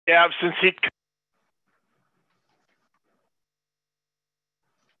absence seat.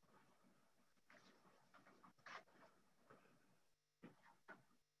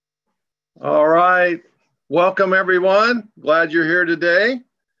 All right. Welcome, everyone. Glad you're here today.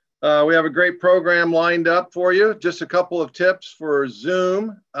 We have a great program lined up for you. Just a couple of tips for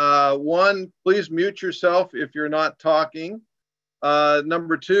Zoom. One, please mute yourself if you're not talking.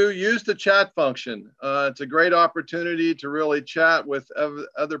 Number two, use the chat function. It's a great opportunity to really chat with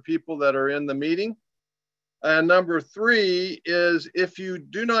other people that are in the meeting. And number three is if you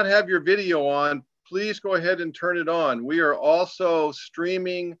do not have your video on, please go ahead and turn it on. We are also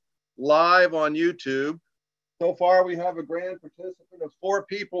streaming live on YouTube. So far, we have a grand participant of 4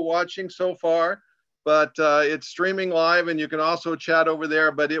 people watching so far, but it's streaming live and you can also chat over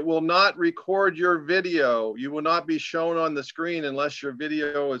there, but it will not record your video. You will not be shown on the screen unless your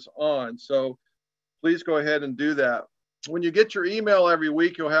video is on. So please go ahead and do that. When you get your email every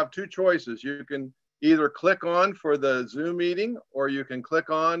week, you'll have 2 choices. You can either click on for the Zoom meeting, or you can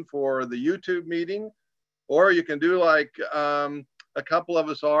click on for the YouTube meeting, or you can do like a couple of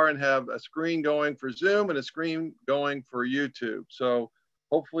us are and have a screen going for Zoom and a screen going for YouTube. So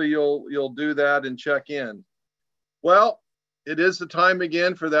hopefully you'll do that and check in. Well, it is the time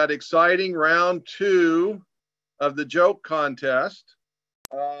again for that exciting round 2 of the joke contest.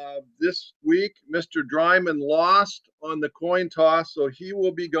 This week, Mr. Dryman lost on the coin toss, so he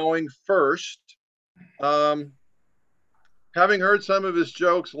will be going first. Having heard some of his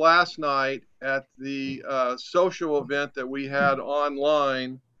jokes last night at the social event that we had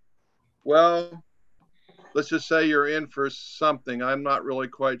online, well, let's just say you're in for something. I'm not really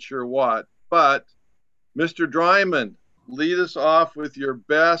quite sure what, but Mr. Dryman, lead us off with your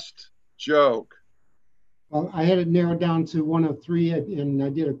best joke. Well, I had it narrowed down to one of 3, and I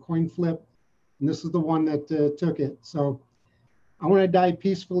did a coin flip, and this is the one that took it. So I want to die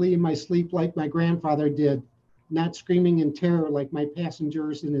peacefully in my sleep like my grandfather did, not screaming in terror like my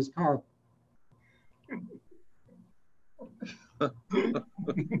passengers in his car.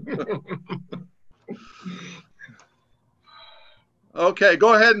 Okay,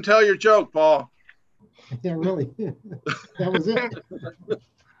 go ahead and tell your joke, Paul. Yeah, really. That was it.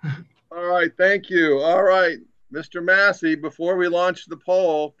 All right, thank you. All right, Mr. Massey, before we launch the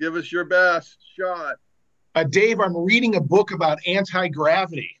poll, give us your best shot. Dave, I'm reading a book about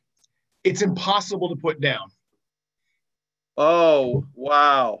anti-gravity. It's impossible to put down. Oh,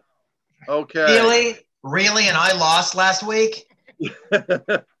 wow. Okay. Really? Really? And I lost last week? Is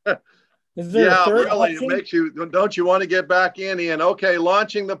there a third really, option? it makes you, don't you want to get back in, Ian? Okay,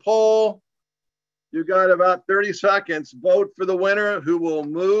 launching the poll. You got about 30 seconds. Vote for the winner who will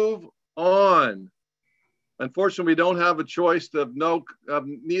move on. Unfortunately, we don't have a choice of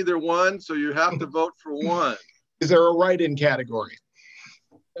neither one, so you have to vote for one. Is there a write-in category?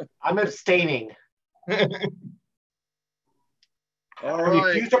 I'm abstaining. All I right.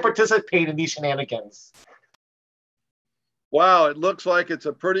 refuse to participate in these shenanigans. Wow, it looks like it's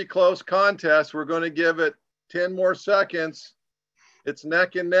a pretty close contest. We're going to give it 10 more seconds. It's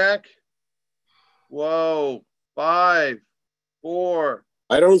neck and neck. Whoa, 5, 4.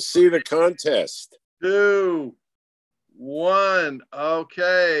 I don't see the contest. 2, 1.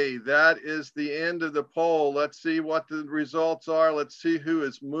 Okay, that is the end of the poll. Let's see what the results are. Let's see who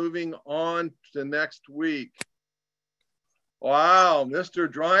is moving on to next week. Wow, Mr.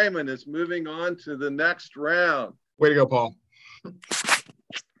 Dryman is moving on to the next round. Way to go, Paul.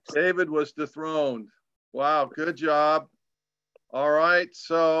 David was dethroned. Wow, good job. All right,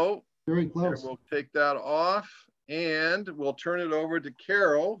 so Very close. we'll take that off and we'll turn it over to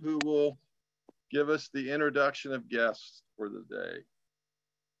Carol, who will give us the introduction of guests for the day.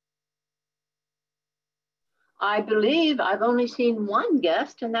 I believe I've only seen one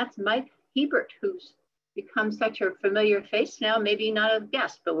guest, and that's Mike Hebert, who's become such a familiar face now, maybe not a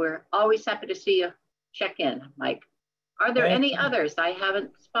guest, but we're always happy to see you check in, Mike. Are there any others I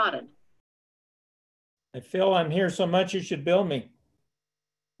haven't spotted? I feel I'm here so much you should bill me.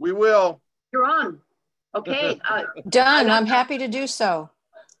 We will. You're on. Okay. Done. I'm happy to do so.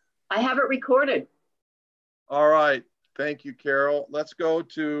 I have it recorded. All right. Thank you, Carol. Let's go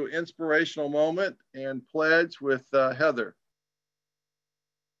to inspirational moment and pledge with Heather.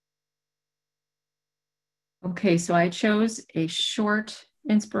 Okay, so I chose a short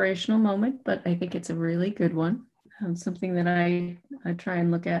inspirational moment, but I think it's a really good one. Something that I try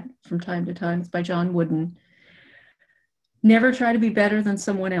and look at from time to time. It's by John Wooden. Never try to be better than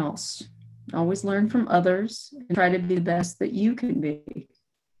someone else. Always learn from others and try to be the best that you can be.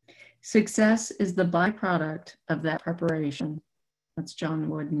 Success is the byproduct of that preparation. That's John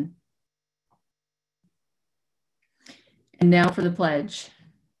Wooden. And now for the pledge.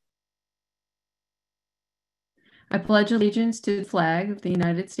 I pledge allegiance to the flag of the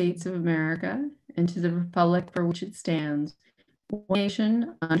United States of America and to the republic for which it stands, one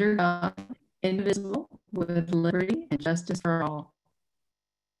nation under God, indivisible, with liberty and justice for all.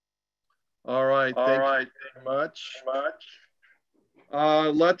 All right, thank you very much.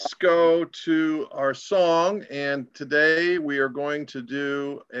 Let's go to our song, and today we are going to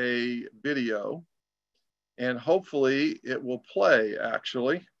do a video, and hopefully it will play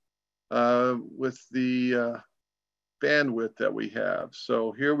actually with the bandwidth that we have.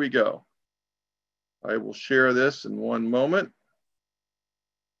 So here we go. I will share this in one moment.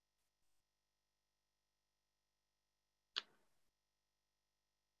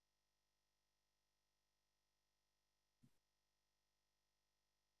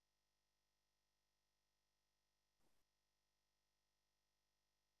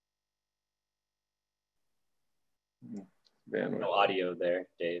 Bandwidth. No audio there,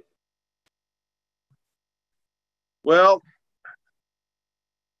 Dave. Well,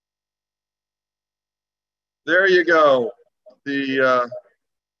 there you go. The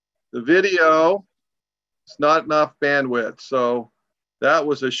video, it's not enough bandwidth. So that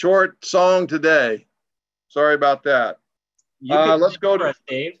was a short song today. Sorry about that. Let's go to us,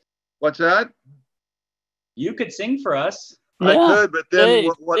 Dave. What's that? You could sing for us. I could, but then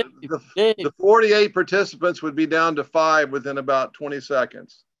Dave. the 48 participants would be down to 5 within about 20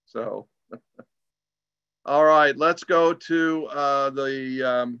 seconds. So, all right, let's go to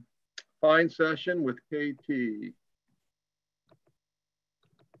the Fine session with KT.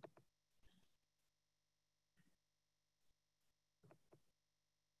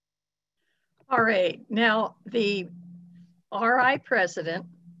 All right, now the RI president,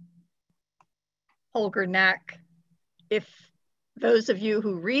 Holger Knack, if those of you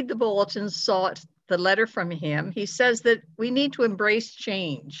who read the bulletins saw the letter from him, he says that we need to embrace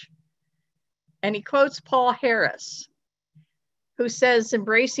change. And he quotes Paul Harris, who says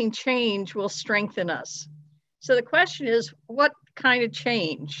embracing change will strengthen us. So the question is, what kind of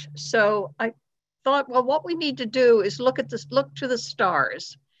change? So I thought, well, what we need to do is look to the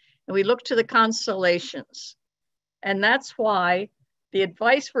stars, and we look to the constellations. And that's why the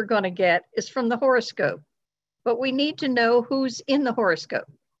advice we're going to get is from the horoscope. But we need to know who's in the horoscope.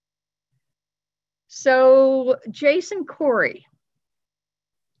 So Jason Corey,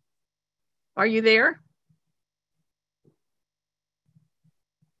 are you there?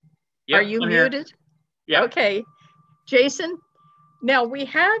 Yep, are you I'm muted? Yeah. Okay, Jason. Now we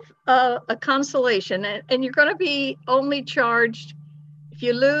have a constellation, and you're going to be only charged if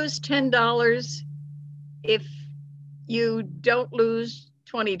you lose $10. If you don't lose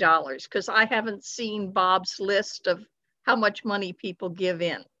 $20, because I haven't seen Bob's list of how much money people give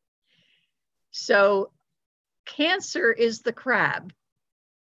in. So Cancer is the crab.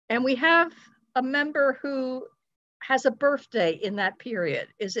 And we have a member who has a birthday in that period.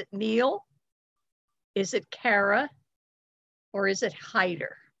 Is it Neil? Is it Kara? Or is it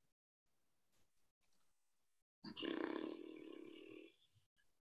Hyder?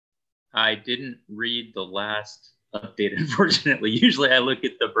 I didn't read the last update, unfortunately. Usually I look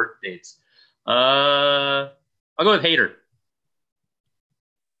at the birth dates. I'll go with Hader.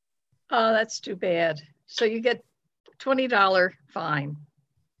 Oh, that's too bad. So you get $20 fine.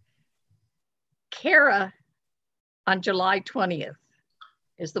 Kara on July 20th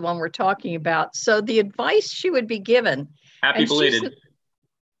is the one we're talking about. So the advice she would be given. Happy belated.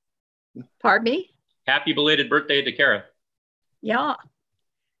 Pardon me? Happy belated birthday to Kara. Yeah.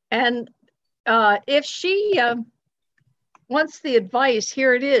 And if she wants the advice,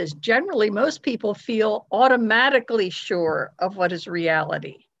 here it is. Generally, most people feel automatically sure of what is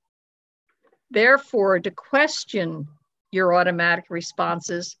reality. Therefore, to question your automatic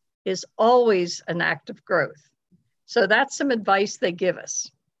responses is always an act of growth. So that's some advice they give us.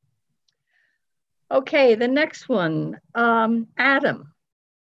 Okay, the next one, Adam.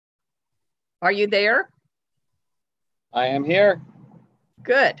 Are you there? I am here.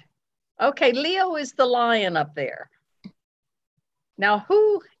 Good. Okay, Leo is the lion up there. Now,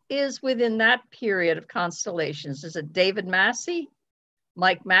 who is within that period of constellations? Is it David Massey,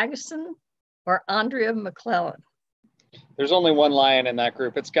 Mike Magnuson, or Andrea McClellan? There's only one lion in that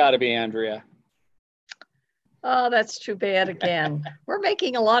group. It's got to be Andrea. Oh, that's too bad again. We're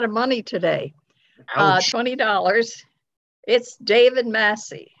making a lot of money today. $20. It's David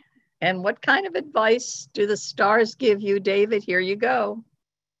Massey. And what kind of advice do the stars give you, David? Here you go.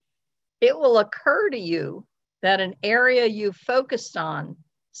 It will occur to you that an area you focused on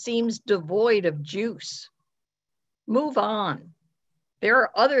seems devoid of juice. Move on. There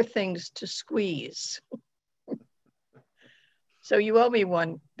are other things to squeeze. So you owe me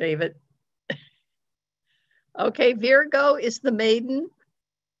one, David. Okay, Virgo is the maiden.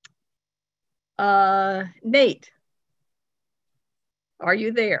 Nate, are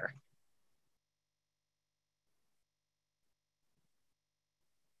you there?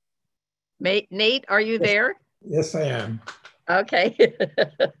 Nate, are you there? Yes, I am. Okay.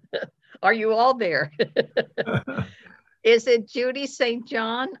 Are you all there? Is it Judy St.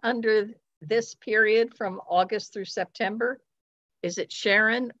 John under this period from August through September? Is it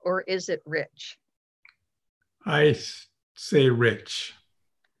Sharon or is it Rich? I say Rich.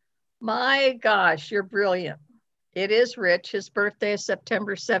 My gosh, you're brilliant. It is Rich. His birthday is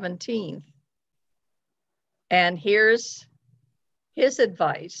September 17th. And here's his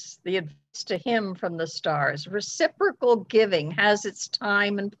advice, the advice to him from the stars. Reciprocal giving has its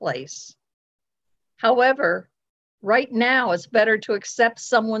time and place. However, right now it's better to accept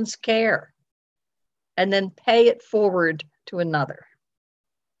someone's care and then pay it forward to another.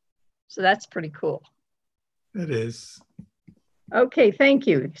 So that's pretty cool. It is. Okay, thank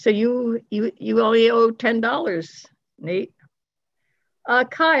you. So you only owe $10, Nate.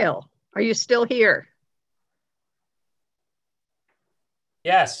 Kyle, are you still here?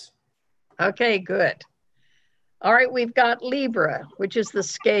 Yes. Okay, good. All right, we've got Libra, which is the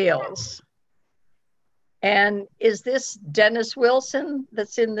scales. And is this Dennis Wilson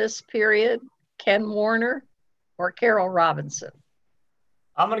that's in this period, Ken Warner, or Carol Robinson?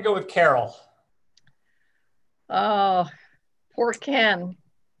 I'm going to go with Carol. Oh, poor Ken.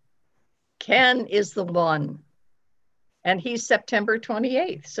 Ken is the one. And he's September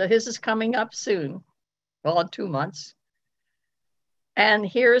 28th. So his is coming up soon. Well, in 2 months. And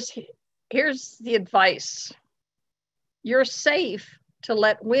here's the advice. You're safe to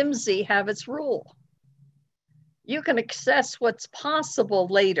let whimsy have its rule. You can access what's possible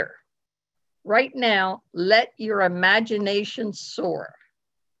later. Right now, let your imagination soar.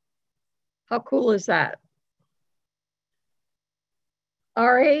 How cool is that?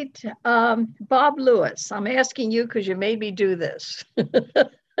 All right, Bob Lewis, I'm asking you because you made me do this.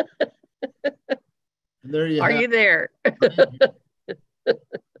 There you Are have you there?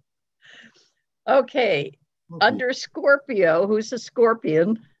 Okay, under Scorpio, who's a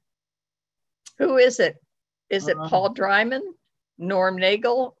scorpion? Who is it? Is it Paul Dryman, Norm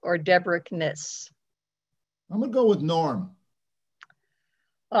Nagel, or Deborah Kniss? I'm gonna go with Norm.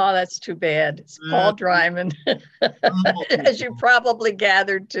 Oh, that's too bad. It's Paul Dryman, as you probably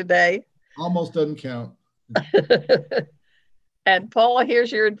gathered today. Almost doesn't count. And Paul,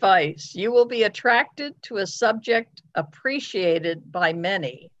 here's your advice. You will be attracted to a subject appreciated by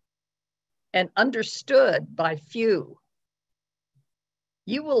many and understood by few.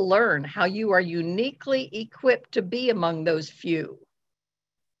 You will learn how you are uniquely equipped to be among those few,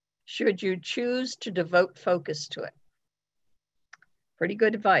 should you choose to devote focus to it. Pretty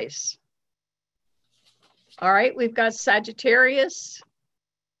good advice. All right, we've got Sagittarius.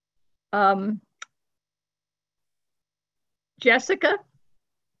 Jessica,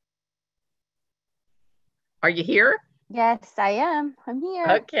 are you here? Yes, I am. I'm here.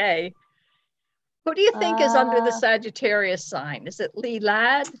 Okay. Who do you think is under the Sagittarius sign? Is it Lee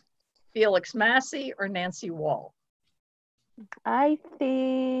Ladd, Felix Massey, or Nancy Wall? I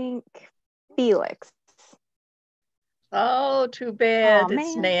think Felix. Oh, too bad. Oh,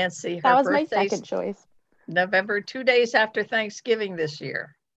 it's man. Nancy. Her That was my birthday's second choice. November, 2 days after Thanksgiving this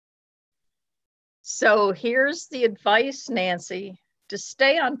year. So here's the advice, Nancy. To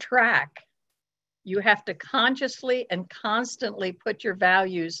stay on track, you have to consciously and constantly put your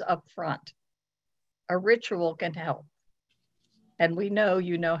values up front. A ritual can help. And we know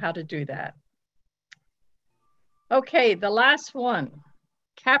you know how to do that. Okay, the last one,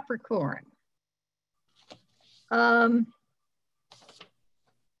 Capricorn. Herb,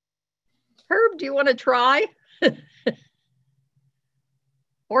 do you want to try?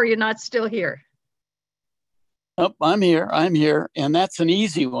 Or you're not still here? Oh, I'm here. I'm here. And that's an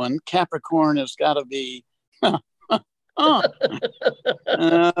easy one. Capricorn has got to be.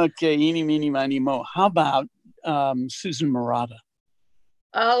 Okay, eeny, meeny, miny, mo. How about Susan Murata?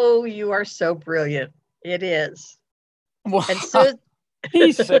 Oh, you are so brilliant. It is. Well, and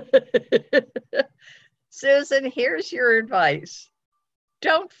Susan, here's your advice.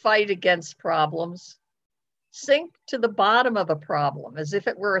 Don't fight against problems. Sink to the bottom of a problem as if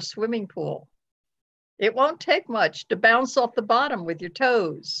it were a swimming pool. It won't take much to bounce off the bottom with your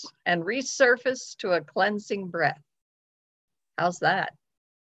toes and resurface to a cleansing breath. How's that?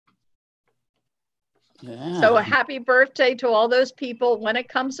 Yeah. So a happy birthday to all those people when it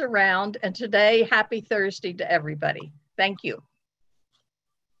comes around. And today, happy Thursday to everybody. Thank you.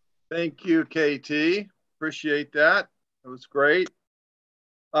 Thank you, KT. Appreciate that. That was great.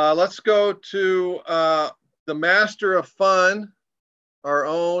 Let's go to the master of fun, our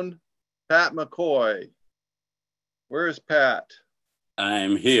own Pat McCoy. Where is Pat?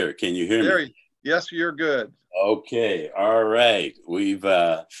 I'm here. Can you hear me? Yes, you're good. Okay. All right. We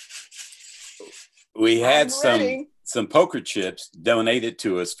had some poker chips donated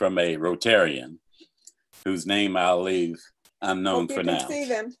to us from a Rotarian, whose name I'll leave unknown for now. See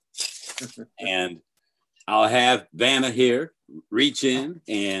them. And I'll have Vanna here reach in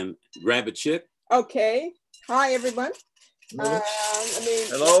and grab a chip. Okay. Hi, everyone.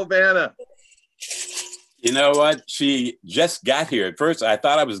 Hello, Vanna. You know what? She just got here. At first, I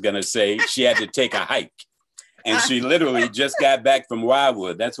thought I was going to say she had to take a hike. And she literally just got back from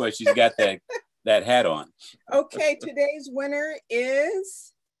Wildwood. That's why she's got that hat on. Okay, today's winner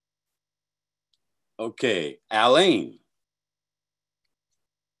is? Okay, Alain.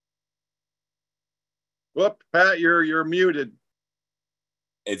 Whoop, Pat, you're muted.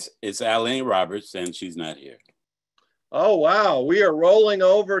 It's Alain Roberts, and she's not here. Oh, wow. We are rolling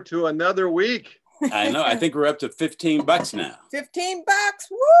over to another week. I know. I think we're up to $15 now. $15.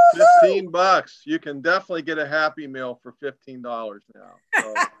 Woo! $15. You can definitely get a Happy Meal for $15 now.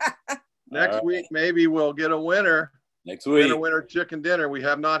 So next week, maybe we'll get a winner. Next week. Winner chicken dinner. We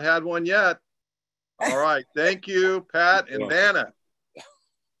have not had one yet. All right. Thank you, Pat and Vanna.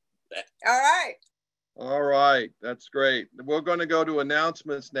 All right. All right. That's great. We're going to go to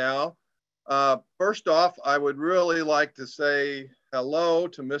announcements now. First off, I would really like to say hello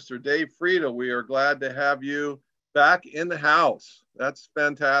to Mr. Dave Frieda. We are glad to have you back in the house. That's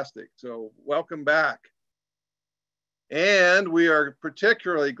fantastic. So welcome back. And we are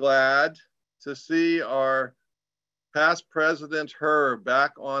particularly glad to see our past president, Herb,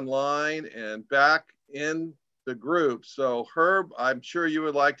 back online and back in the group. So Herb, I'm sure you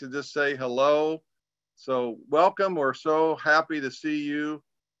would like to just say hello. So welcome. We're so happy to see you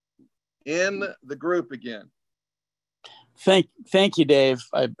in the group again. Thank you, Dave.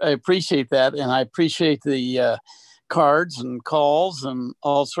 I appreciate that. And I appreciate the cards and calls and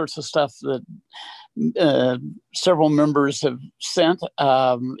all sorts of stuff that several members have sent.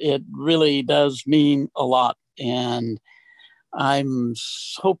 It really does mean a lot. And I'm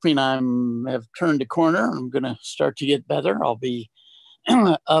hoping have turned a corner. I'm going to start to get better. I'll be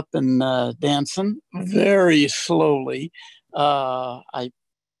up and dancing very slowly. I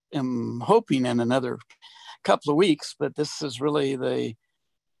am hoping in another couple of weeks, but this is really the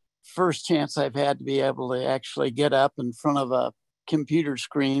first chance I've had to be able to actually get up in front of a computer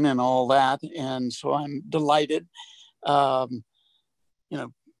screen and all that. And so I'm delighted.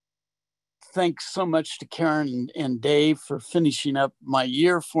 Thanks so much to Karen and Dave for finishing up my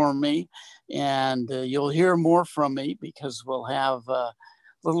year for me. And you'll hear more from me because we'll have a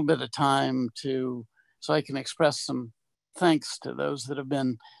little bit of time so I can express some thanks to those that have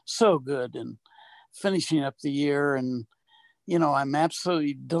been so good and finishing up the year. And, I'm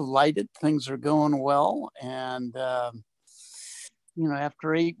absolutely delighted. Things are going well. And,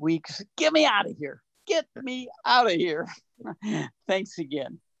 after 8 weeks, get me out of here. Get me out of here. Thanks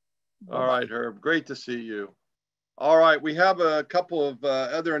again. All right, Herb. Great to see you. All right. We have a couple of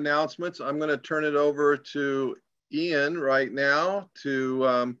other announcements. I'm going to turn it over to Ian right now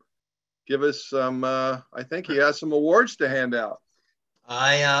to give us some, I think he has some awards to hand out.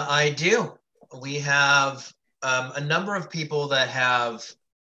 I do. We have a number of people that have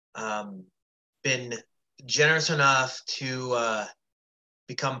been generous enough to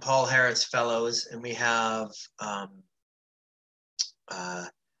become Paul Harris Fellows, and we have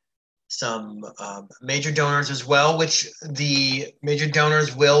some major donors as well, which the major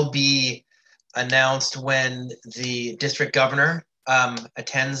donors will be announced when the district governor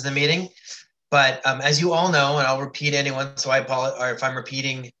attends the meeting. But as you all know, and I'll repeat anyone, so I apologize, or if I'm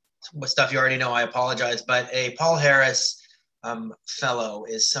repeating stuff you already know, I apologize. But a Paul Harris Fellow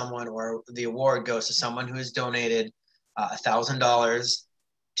is someone, or the award goes to someone who has donated $1,000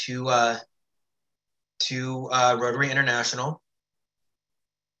 to Rotary International.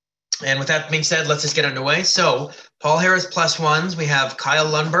 And with that being said, let's just get underway. So Paul Harris plus ones, we have Kyle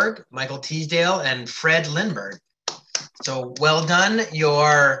Lundberg, Michael Teasdale, and Fred Lindberg. So well done.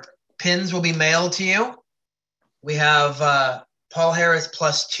 Your pins will be mailed to you. We have Paul Harris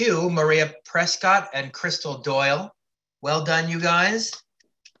plus two, Maria Prescott and Crystal Doyle. Well done, you guys.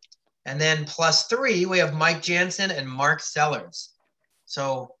 And then plus three, we have Mike Jansen and Mark Sellers.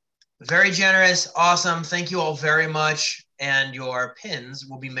 So very generous, awesome. Thank you all very much. And your pins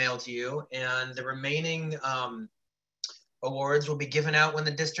will be mailed to you. And the remaining awards will be given out when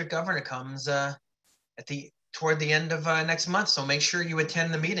the district governor comes toward the end of next month. So make sure you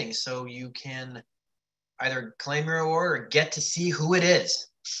attend the meeting so you can either claim your award or get to see who it is.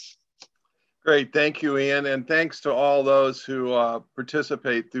 Great, thank you, Ian, and thanks to all those who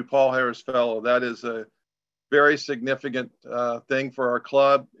participate through Paul Harris Fellow. That is a very significant thing for our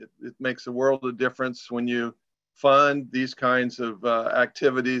club. It makes a world of difference when you fund these kinds of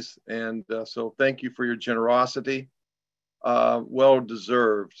activities, and so thank you for your generosity. Well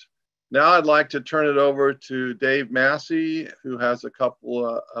deserved. Now I'd like to turn it over to Dave Massey, who has a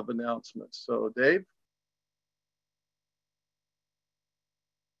couple of announcements. So Dave.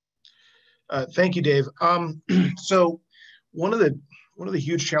 Thank you, Dave. So one of the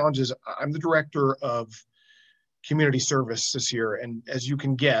huge challenges, I'm the director of community service this year, and as you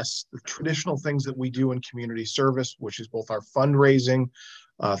can guess, the traditional things that we do in community service, which is both our fundraising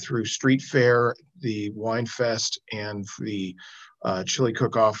through Street Fair, the Wine Fest, and the Chili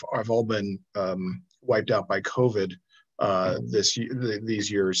Cook-Off, have all been wiped out by COVID these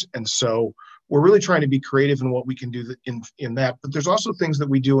years, and so we're really trying to be creative in what we can do in that. But there's also things that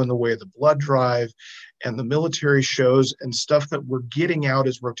we do in the way of the blood drive and the military shows and stuff that we're getting out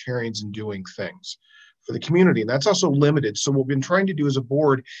as Rotarians and doing things for the community. And that's also limited. So what we've been trying to do as a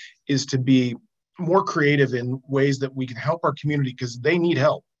board is to be more creative in ways that we can help our community because they need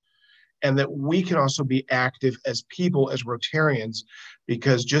help. And that we can also be active as people, as Rotarians,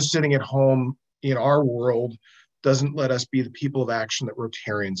 because just sitting at home in our world doesn't let us be the people of action that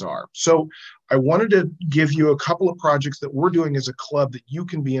Rotarians are. So I wanted to give you a couple of projects that we're doing as a club that you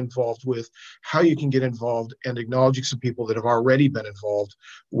can be involved with, how you can get involved, and acknowledging some people that have already been involved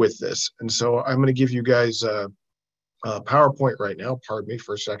with this. And so I'm going to give you guys a PowerPoint right now. Pardon me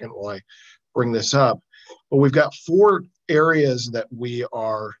for a second while I bring this up. But we've got 4 areas that we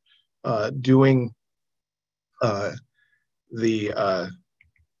are doing that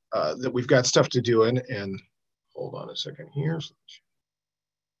we've got stuff to do in. And hold on a second here.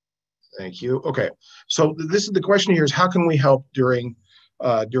 Thank you. Okay, so this is the question here: is how can we help during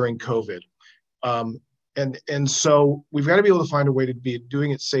COVID? And so we've got to be able to find a way to be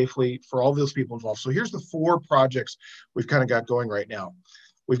doing it safely for all those people involved. So here's the 4 projects we've kind of got going right now.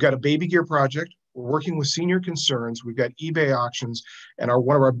 We've got a baby gear project. We're working with Senior Concerns. We've got eBay auctions, and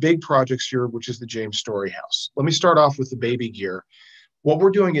one of our big projects here, which is the James Story House. Let me start off with the baby gear. What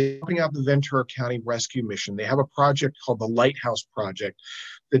we're doing is helping out the Ventura County Rescue Mission. They have a project called the Lighthouse Project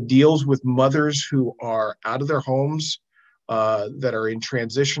that deals with mothers who are out of their homes, that are in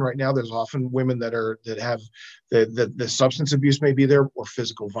transition right now. There's often women that have the substance abuse may be there, or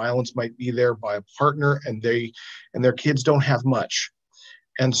physical violence might be there by a partner, and their kids don't have much.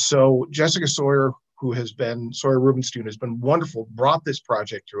 And so Jessica Sawyer, Sawyer Rubenstein, has been wonderful, brought this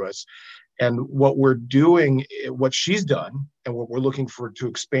project to us. And what we're doing, what she's done, and what we're looking for to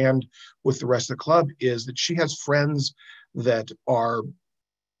expand with the rest of the club, is that she has friends that are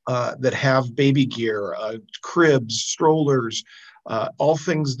that have baby gear, cribs, strollers, all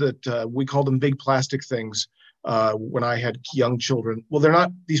things that we call them big plastic things when I had young children.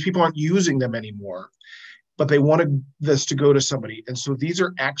 Well, these people aren't using them anymore, but they wanted this to go to somebody. And so these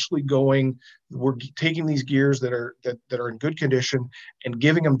are actually we're taking these gears that are in good condition and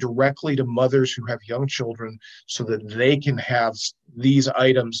giving them directly to mothers who have young children so that they can have these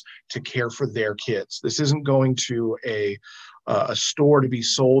items to care for their kids. This isn't going to a store to be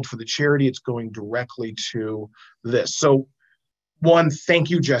sold for the charity. It's going directly to this. So one, thank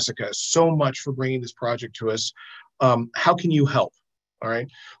you, Jessica, so much for bringing this project to us. How can you help? All right.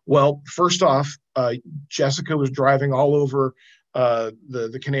 Well, first off, Jessica was driving all over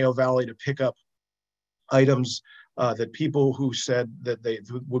the Conejo Valley to pick up items that people who said that they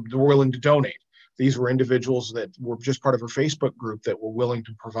were willing to donate. These were individuals that were just part of her Facebook group that were willing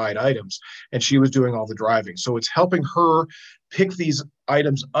to provide items, and she was doing all the driving. So it's helping her pick these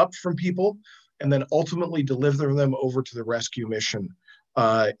items up from people and then ultimately deliver them over to the rescue mission.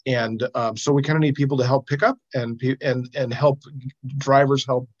 So we kind of need people to help pick up and help drivers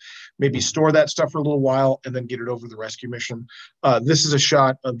help maybe store that stuff for a little while and then get it over to the rescue mission. This is a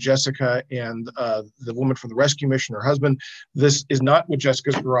shot of Jessica and the woman from the rescue mission, her husband. This is not what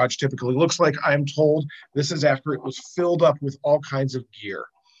Jessica's garage typically looks like, I'm told. This is after it was filled up with all kinds of gear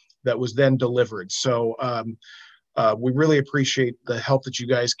that was then delivered. So we really appreciate the help that you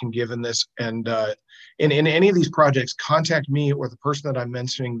guys can give in this. And in any of these projects, contact me or the person that I'm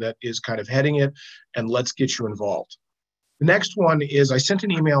mentioning that is kind of heading it, and let's get you involved. The next one is I sent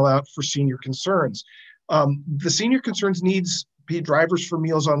an email out for Senior Concerns. The Senior Concerns needs drivers for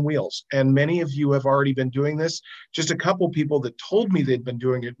Meals on Wheels, and many of you have already been doing this. Just a couple people that told me they'd been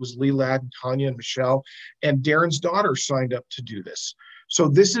doing it was Lee Ladd, Tanya, and Michelle, and Darren's daughter signed up to do this. So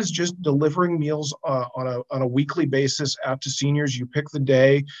this is just delivering meals on a weekly basis out to seniors. You pick the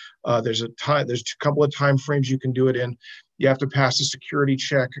day. There's a couple of time frames you can do it in. You have to pass a security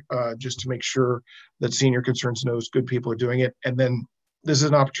check just to make sure that Senior Concerns knows good people are doing it. And then this is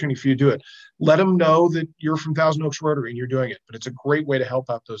an opportunity for you to do it. Let them know that you're from Thousand Oaks Rotary and you're doing it, but it's a great way to help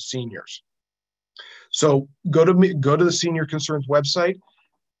out those seniors. So go to the Senior Concerns website,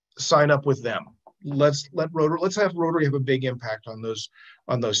 sign up with them. Let's have Rotary have a big impact on those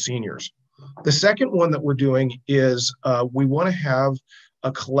seniors. The second one that we're doing is we want to have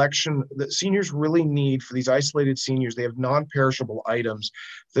a collection that seniors really need for these isolated seniors. They have non-perishable items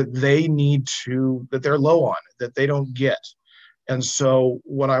that they need that they're low on, that they don't get. And so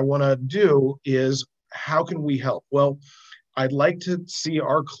what I want to do is, how can we help? Well, I'd like to see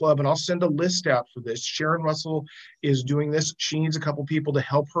our club, and I'll send a list out for this. Sharon Russell is doing this. She needs a couple people to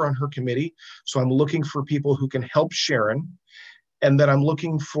help her on her committee. So I'm looking for people who can help Sharon. And then I'm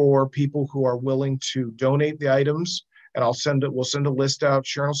looking for people who are willing to donate the items. And we'll send a list out.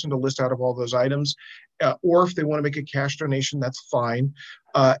 Sharon will send a list out of all those items. Or if they want to make a cash donation, that's fine.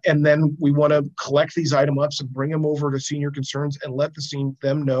 And then we want to collect these item ups and bring them over to Senior Concerns and let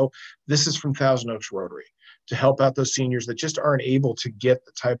them know this is from Thousand Oaks Rotary, to help out those seniors that just aren't able to get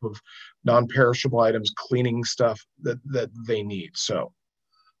the type of non-perishable items, cleaning stuff that they need. So,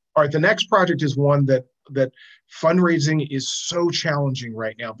 all right, the next project is one that fundraising is so challenging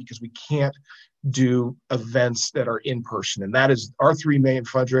right now because we can't do events that are in person. And that is our three main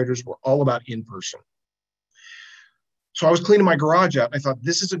fundraisers were all about in person. So I was cleaning my garage out and I thought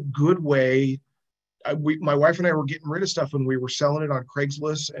this is a good way. My wife and I were getting rid of stuff and we were selling it on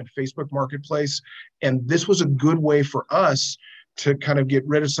Craigslist and Facebook Marketplace. And this was a good way for us to kind of get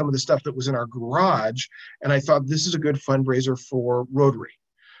rid of some of the stuff that was in our garage. And I thought this is a good fundraiser for Rotary.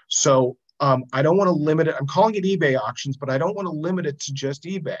 So I don't want to limit it. I'm calling it eBay auctions, but I don't want to limit it to just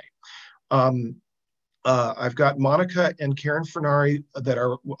eBay. I've got Monica and Karen Fernari that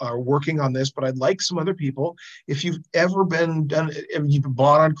are working on this, but I'd like some other people. If you've ever if you've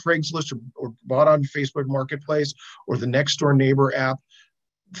bought on Craigslist or bought on Facebook Marketplace or the Next Door Neighbor app,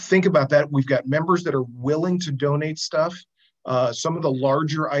 think about that. We've got members that are willing to donate stuff. Some of the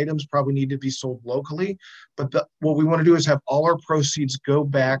larger items probably need to be sold locally, but what we want to do is have all our proceeds go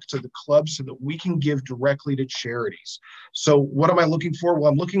back to the club so that we can give directly to charities. So what am I looking for?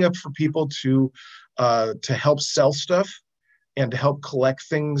 Well, I'm looking up for people to help sell stuff and to help collect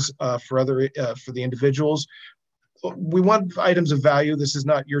things for the individuals. We want items of value. This is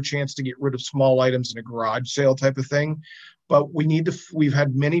not your chance to get rid of small items in a garage sale type of thing. But we've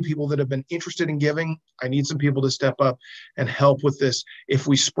had many people that have been interested in giving. I need some people to step up and help with this. If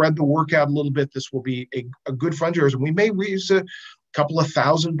we spread the work out a little bit, this will be a good fundraiser. We may raise a couple of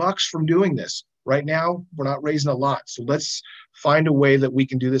 $1,000 from doing this. Right now, we're not raising a lot. So let's find a way that we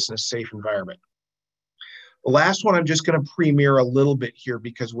can do this in a safe environment. The last one, I'm just going to premiere a little bit here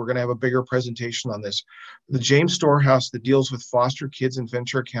because we're going to have a bigger presentation on this. The James Storehouse that deals with foster kids in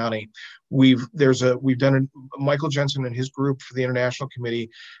Ventura County. Michael Jensen and his group for the International Committee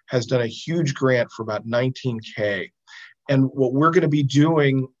has done a huge grant for about $19K. And what we're going to be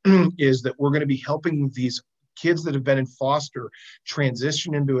doing is that we're going to be helping these kids that have been in foster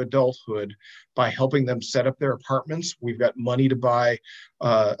transition into adulthood by helping them set up their apartments. We've got money to buy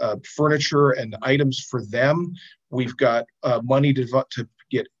furniture and items for them. We've got money to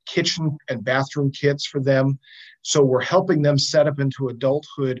get kitchen and bathroom kits for them. So we're helping them set up into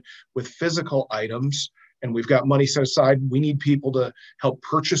adulthood with physical items. And we've got money set aside. We need people to help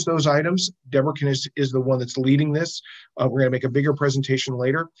purchase those items. Deborah is the one that's leading this. We're going to make a bigger presentation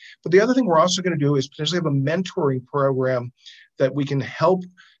later. But the other thing we're also going to do is potentially have a mentoring program that we can help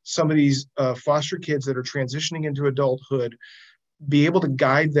some of these foster kids that are transitioning into adulthood be able to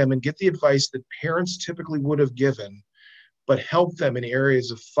guide them and get the advice that parents typically would have given, but help them in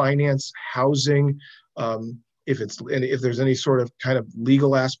areas of finance, housing, if there's any sort of kind of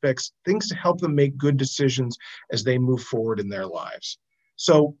legal aspects, things to help them make good decisions as they move forward in their lives.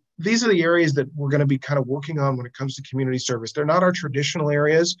 So these are the areas that we're going to be kind of working on when it comes to community service. They're not our traditional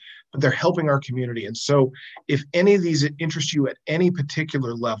areas, but they're helping our community. And so if any of these interest you at any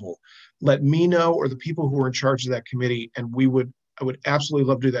particular level, let me know or the people who are in charge of that committee, and I would absolutely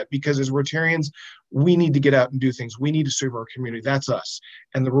love to do that, because as Rotarians, we need to get out and do things. We need to serve our community. That's us.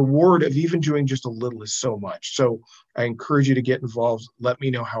 And the reward of even doing just a little is so much. So I encourage you to get involved. Let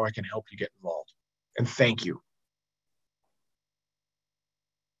me know how I can help you get involved. And thank you.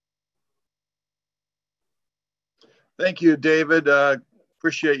 Thank you, David.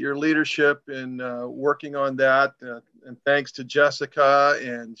 Appreciate your leadership in working on that. And thanks to Jessica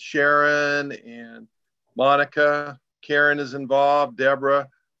and Sharon and Monica. Karen is involved, Deborah,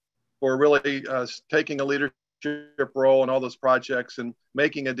 for really taking a leadership role in all those projects. And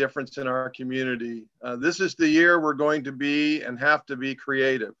making a difference in our community. This is the year we're going to be and have to be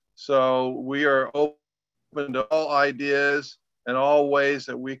creative. So we are open to all ideas and all ways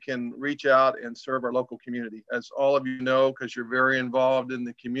that we can reach out and serve our local community. As all of you know, because you're very involved in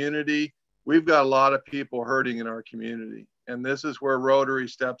the community, we've got a lot of people hurting in our community. And this is where Rotary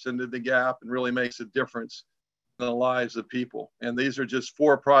steps into the gap and really makes a difference in the lives of people. And these are just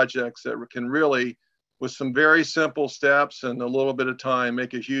 4 projects that can really, with some very simple steps and a little bit of time,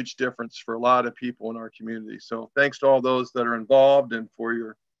 make a huge difference for a lot of people in our community. So thanks to all those that are involved and for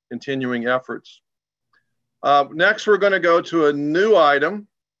your continuing efforts. Next, we're going to go to a new item.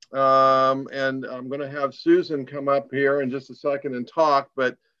 And I'm going to have Susan come up here in just a second and talk.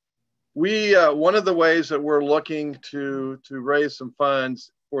 But we, one of the ways that we're looking to raise some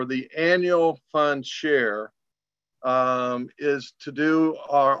funds for the annual fund share is to do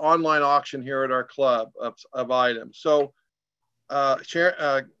our online auction here at our club of items. So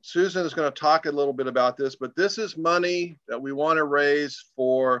Susan is going to talk a little bit about this, but this is money that we want to raise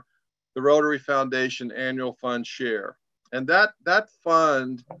for the Rotary Foundation annual fund share. And that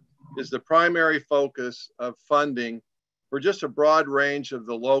fund is the primary focus of funding for just a broad range of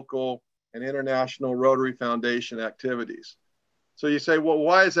the local and international Rotary Foundation activities. So you say, well,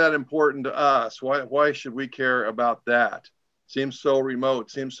 why is that important to us? Why should we care about that? Seems so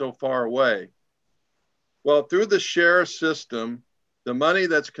remote, seems so far away. Well, through the share system, the money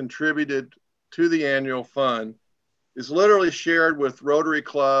that's contributed to the annual fund is literally shared with Rotary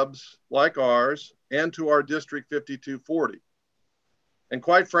clubs like ours and to our District 5240. And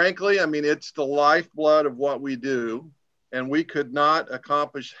quite frankly, I mean, it's the lifeblood of what we do, and we could not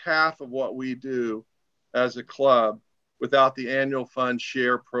accomplish half of what we do as a club without the annual fund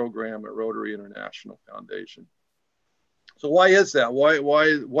share program at Rotary International Foundation. So why is that?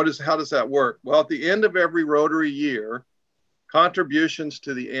 How does that work? Well, at the end of every Rotary year, contributions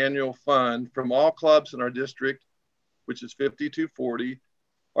to the annual fund from all clubs in our district, which is 5240,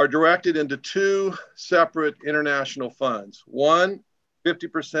 are directed into 2 separate international funds. One,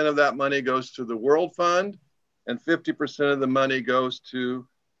 50% of that money goes to the World Fund, and 50% of the money goes to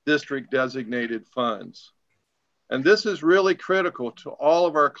district designated funds. And this is really critical to all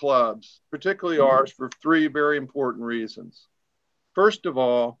of our clubs, particularly ours, for 3 very important reasons. First of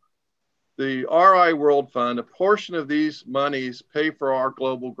all, the RI World Fund, a portion of these monies pay for our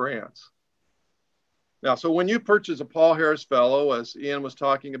global grants. Now, so when you purchase a Paul Harris Fellow, as Ian was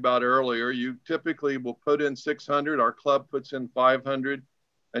talking about earlier, you typically will put in $600, our club puts in $500,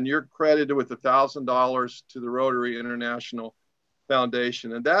 and you're credited with $1,000 to the Rotary International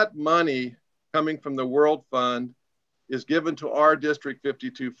Foundation. And that money coming from the World Fund is given to our District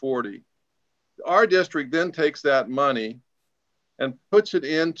 5240. Our district then takes that money and puts it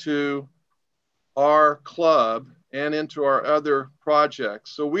into our club and into our other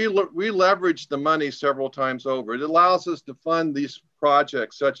projects. So we leverage the money several times over. It allows us to fund these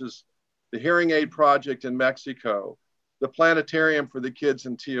projects such as the hearing aid project in Mexico, the planetarium for the kids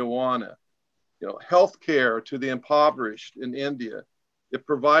in Tijuana, healthcare to the impoverished in India. It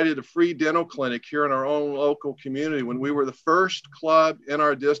provided a free dental clinic here in our own local community when we were the first club in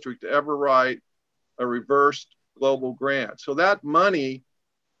our district to ever write a reversed global grant. So that money,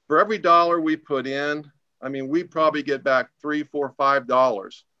 for every dollar we put in, I mean, we probably get back $3, $4,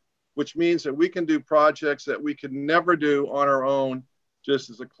 $5, which means that we can do projects that we could never do on our own just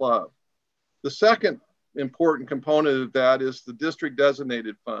as a club. The second important component of that is the district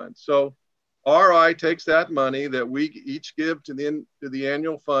designated fund. So RI takes that money that we each give to the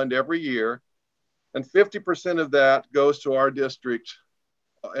annual fund every year, and 50% of that goes to our district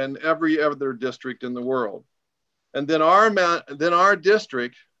and every other district in the world. And then our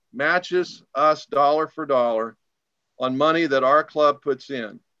district matches us dollar for dollar on money that our club puts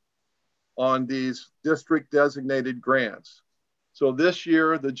in on these district designated grants. So this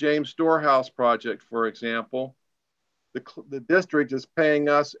year, the James Storehouse project, for example, the district is paying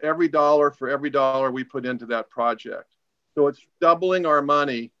us every dollar for every dollar we put into that project. So it's doubling our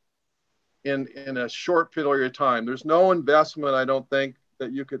money in a short period of time. There's no investment, I don't think,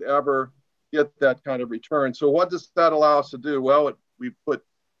 that you could ever get that kind of return. So what does that allow us to do? Well, we put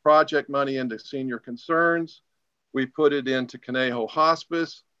project money into senior concerns. We put it into Conejo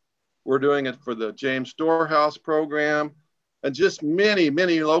Hospice. We're doing it for the James Storehouse program and just many,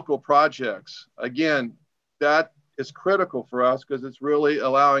 many local projects. Again, that is critical for us because it's really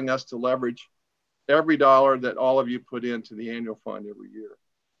allowing us to leverage every dollar that all of you put into the annual fund every year.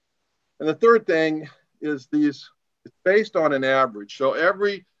 And the third thing is it's based on an average. So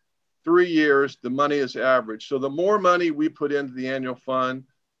every 3 years, the money is average. So the more money we put into the annual fund,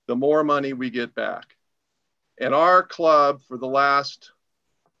 the more money we get back. And our club for the last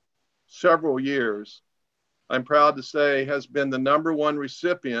several years, I'm proud to say, has been the #1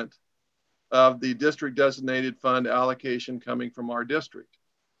 recipient of the district designated fund allocation coming from our district.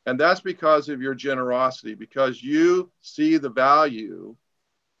 And that's because of your generosity, because you see the value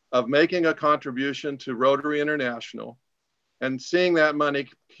of making a contribution to Rotary International and seeing that money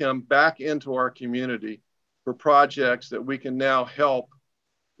come back into our community for projects that we can now help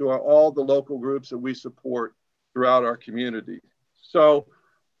to all the local groups that we support throughout our community. So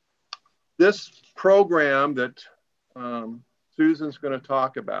this program that Susan's going to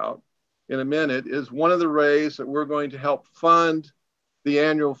talk about in a minute is one of the ways that we're going to help fund the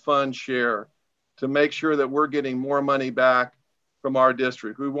annual fund share to make sure that we're getting more money back from our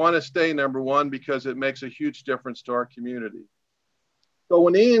district. We want to stay #1 because it makes a huge difference to our community. So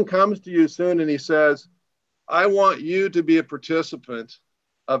when Ian comes to you soon and he says, I want you to be a participant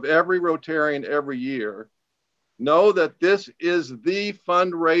of every Rotarian every year, know that this is the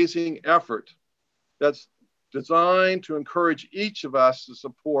fundraising effort that's designed to encourage each of us to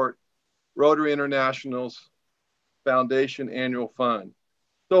support Rotary International's Foundation Annual Fund.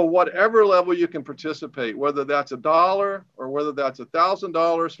 So whatever level you can participate, whether that's $1 or whether that's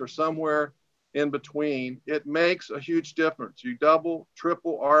 $1,000 or somewhere in between, it makes a huge difference. You double,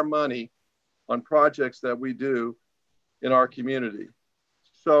 triple our money on projects that we do in our community.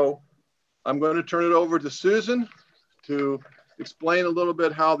 So I'm going to turn it over to Susan to explain a little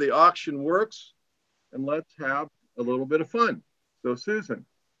bit how the auction works, and let's have a little bit of fun. So Susan.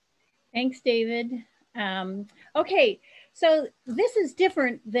 Thanks, David. Okay, so this is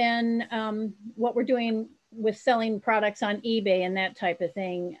different than what we're doing with selling products on eBay and that type of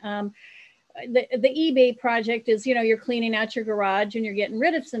thing. The eBay project is, you know, you're cleaning out your garage and you're getting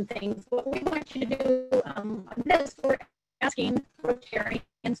rid of some things. What we want you to do on this, we're asking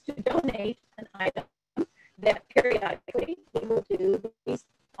Rotarians to donate an item that periodically we will do these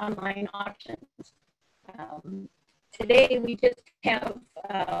online auctions. Today we just have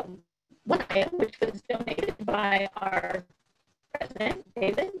one item which was donated by our president,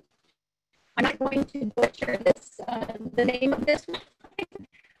 David. I'm not going to butcher this, the name of this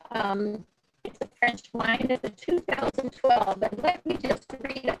one. It's a French wine. It's a 2012. And let me just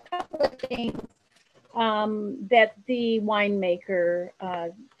read a couple of things that the winemaker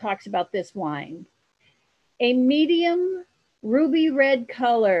talks about this wine. A medium ruby red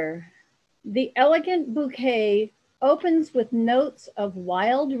color. The elegant bouquet opens with notes of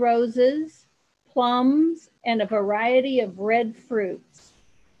wild roses, plums, and a variety of red fruits,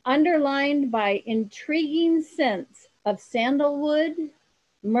 underlined by intriguing scents of sandalwood,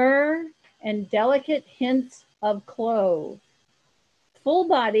 myrrh, and delicate hints of clove.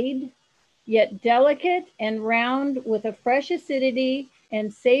 Full-bodied, yet delicate and round with a fresh acidity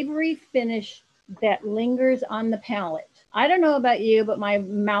and savory finish that lingers on the palate. I don't know about you, but my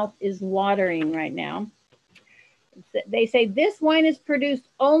mouth is watering right now. They say this wine is produced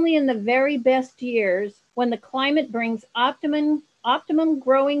only in the very best years when the climate brings optimum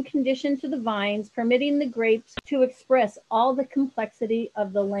growing condition to the vines, permitting the grapes to express all the complexity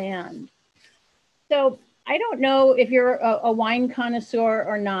of the land. So I don't know if you're a wine connoisseur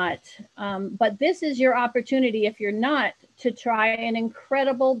or not, but this is your opportunity, if you're not, to try an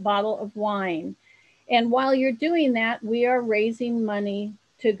incredible bottle of wine. And while you're doing that, we are raising money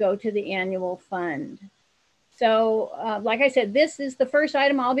to go to the annual fund. So like I said, this is the first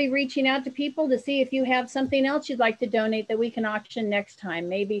item. I'll be reaching out to people to see if you have something else you'd like to donate that we can auction next time.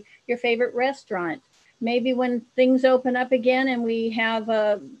 Maybe your favorite restaurant. Maybe when things open up again and we have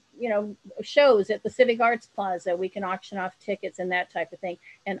you know, shows at the Civic Arts Plaza, we can auction off tickets and that type of thing.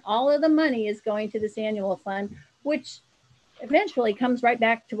 And all of the money is going to this annual fund, which eventually comes right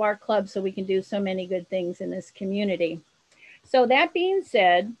back to our club so we can do so many good things in this community. So that being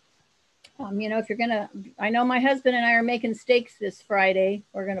said, you know, if you're gonna, I know my husband and I are making steaks this Friday.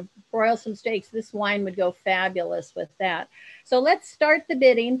 We're gonna broil some steaks. This wine would go fabulous with that. So let's start the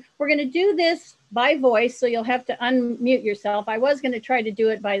bidding. We're gonna do this by voice, so you'll have to unmute yourself. I was gonna try to do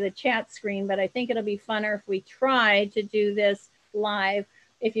it by the chat screen, but I think it'll be funner if we try to do this live.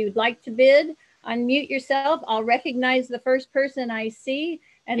 If you'd like to bid, unmute yourself. I'll recognize the first person I see,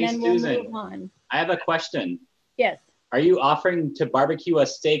 and hey, then Susan, we'll move on. I have a question. Yes. Are you offering to barbecue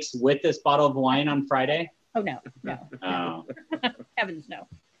us steaks with this bottle of wine on Friday? Oh, no, no. Oh. Heavens, no.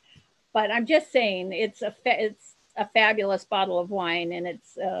 But I'm just saying it's a fabulous bottle of wine. And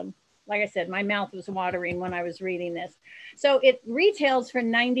it's, like I said, my mouth was watering when I was reading this. So it retails for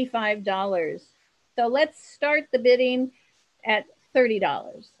 $95. So let's start the bidding at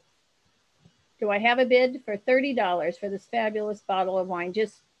 $30. Do I have a bid for $30 for this fabulous bottle of wine?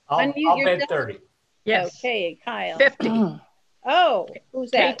 Just unmute yourself. bid 30. Yes. Okay, Kyle. 50. Oh,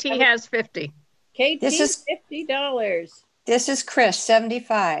 who's that? KT has 50. KT, This is- $50. This is Chris,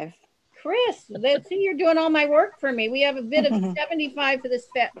 75. Chris, let's see, you're doing all my work for me. We have a bid of 75 for this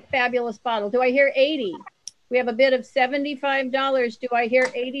fabulous bottle. Do I hear 80? We have a bid of $75. Do I hear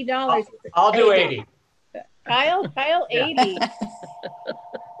 $80? I'll do 80. Kyle, 80.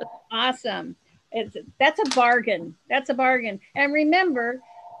 Awesome. That's a bargain. That's a bargain. And remember,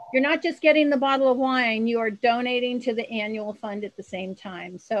 you're not just getting the bottle of wine, you are donating to the annual fund at the same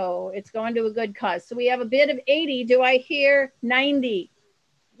time. So it's going to a good cause. So we have a bid of 80. Do I hear 90?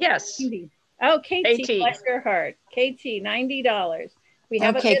 Yes. 90. Oh, KT, bless your heart. KT, $90. We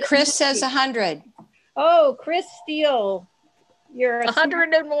have Okay, a bid Chris of says 100. Oh, Chris Steele, you're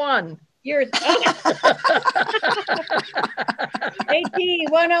 101. You're KT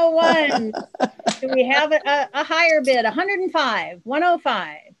 101. Do we have a higher bid? 105,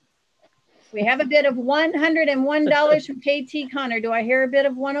 105. We have a bid of $101 from KT Connor. Do I hear a bid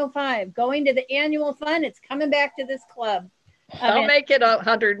of 105? Going to the annual fund. It's coming back to this club. I'll make it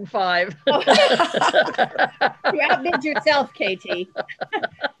 105. You outbid yourself, KT.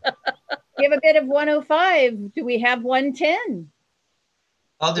 We have a bid of 105. Do we have 110?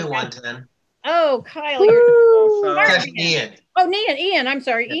 I'll do 110. Oh, Kyle, you're That's Ian. Oh, Ian, I'm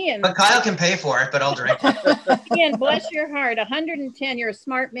sorry, Ian. But Kyle can pay for it, but I'll drink it. Ian, bless your heart, 110. You're a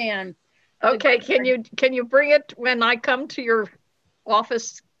smart man. Okay, can you bring it when I come to your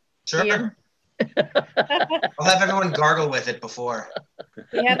office? Sure. Ian? I'll have everyone gargle with it before.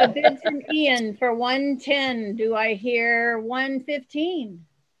 We have a bid from Ian for 110. Do I hear 115?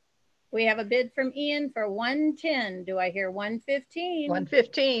 We have a bid from Ian for 110. Do I hear 115?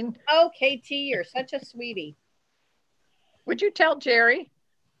 115. Oh, KT, you're such a sweetie. Would you tell Jerry?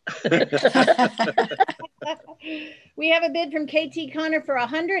 We have a bid from KT Connor for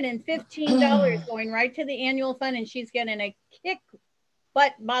 $115 going right to the annual fund, and she's getting a kick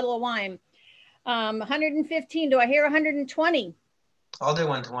butt bottle of wine. 115. Do I hear 120? I'll do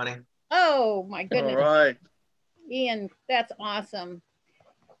 120. Oh my goodness. All right. Ian, that's awesome.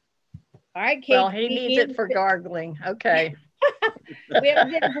 All right, KT. Well, he needs it for gargling. Okay. We have a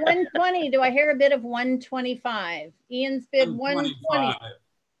bid of 120. Do I hear a bid of 125? Ian's bid 120.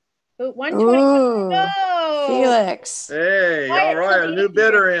 125. Oh, Felix. Hey, all right, a new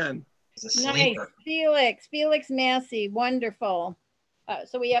bidder in. Nice. Felix Massey. Wonderful.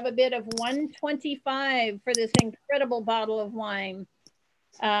 So we have a bid of 125 for this incredible bottle of wine.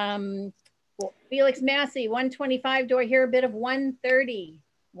 Felix Massey, 125. Do I hear a bid of 130?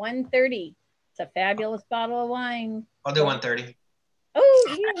 130. It's a fabulous bottle of wine. I'll do 130.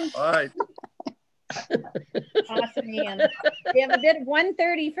 Oh, Ian. All right. Awesome, Ian. We have a bid of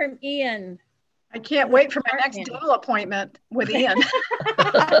 130 from Ian. I can't wait for my next dental appointment with Ian.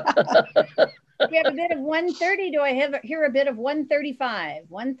 We have a bid of 130. Do I hear a bid of 135?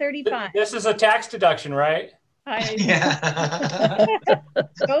 135. This is a tax deduction, right? Yeah.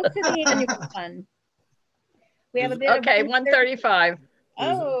 Go to the annual fund. We have a bid of 135.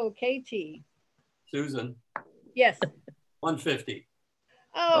 Oh, KT. Susan. Yes. 150.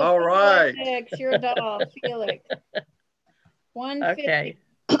 Oh, all right. Felix, you're a doll, Felix. 150. Okay.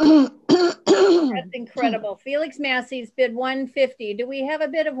 That's incredible. Felix Massey's bid 150. Do we have a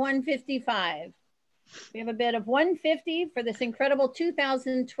bid of 155? We have a bid of 150 for this incredible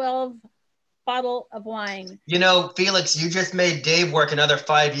 2012 bottle of wine. You know, Felix, you just made Dave work another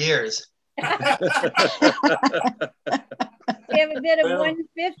 5 years. We have a bid of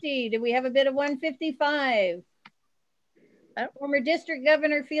 150. Do we have a bid of 155? Former District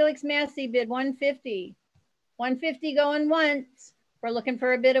Governor Felix Massey bid 150. 150 going once. We're looking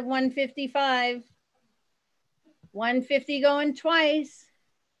for a bid of 155. 150 going twice.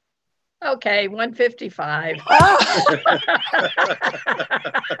 Okay, 155.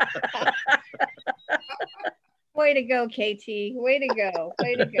 Way to go, KT. Way to go.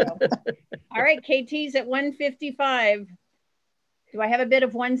 Way to go. All right, KT's at 155. Do I have a bid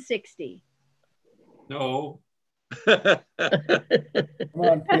of 160? No. Come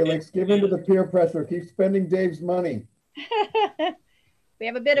on, Felix, give in to the peer pressure. Keep spending Dave's money. We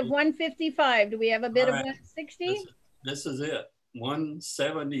have a bid of 155. Do we have a bid of 160? This is it.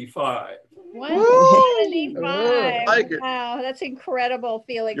 175. 175. Like it. Wow, that's incredible,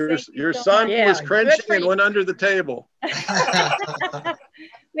 Felix. Your son was cringing and went under the table. We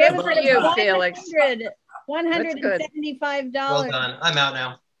have a bid of 100, $175. Well done. I'm out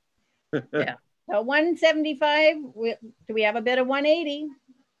now. Yeah. So 175. Do we have a bid of 180?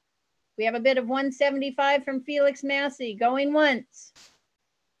 We have a bid of 175 from Felix Massey going once.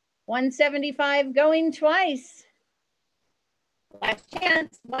 175 going twice. Last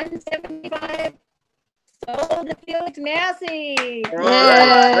chance. 175. Sold to Felix Massey. All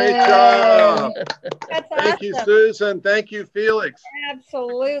right, great job. That's Thank you, awesome. Susan. Thank you, Felix.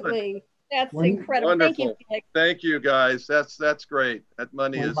 Absolutely. That's incredible. Thank you, Wonderful. Felix. Thank you, guys. That's great. That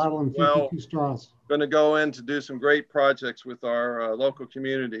money One is bottle and well 52 straws. going to go in to do some great projects with our local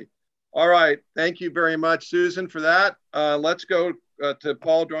community. All right. Thank you very much, Susan, for that. Let's go to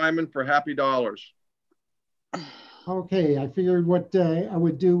Paul Dryman for Happy Dollars. Okay, I figured what I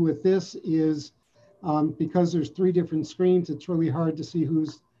would do with this is because there's 3 different screens, it's really hard to see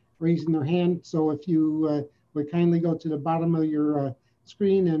who's raising their hand. So if you would kindly go to the bottom of your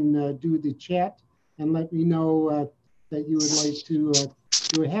screen and do the chat and let me know that you would like to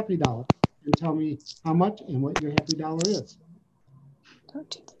do a happy dollar and tell me how much and what your happy dollar is. Go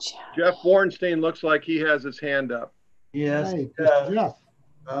to the chat. Jeff Bornstein looks like he has his hand up. Yes, Mr. Jeff.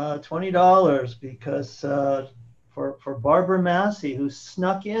 $20 because for Barbara Massey, who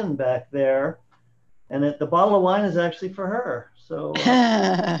snuck in back there, and the bottle of wine is actually for her. So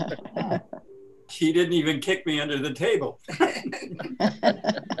she didn't even kick me under the table.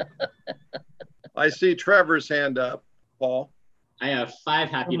 I see Trevor's hand up, Paul. I have 5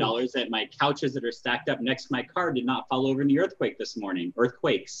 happy dollars that my couches that are stacked up next to my car did not fall over in the earthquake this morning.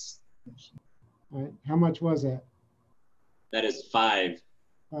 Earthquakes. All right, how much was that? That is 5.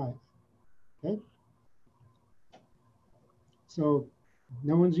 5. Okay. So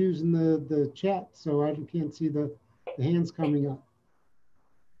no one's using the chat, so I can't see the hands coming up.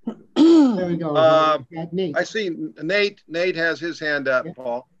 There we go. Got Nate. I see Nate. Nate has his hand up, Yep.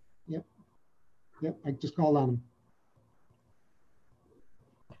 Paul. Yep, I just called on him.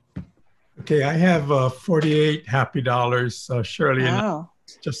 Okay, I have 48 happy dollars. Shirley and I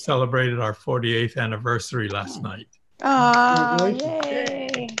just celebrated our 48th anniversary last night. Oh,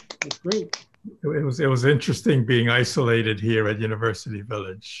 yay. That's great. It was interesting being isolated here at University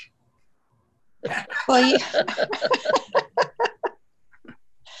Village. Well,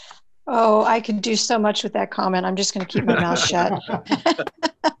 oh, I could do so much with that comment. I'm just going to keep my mouth shut.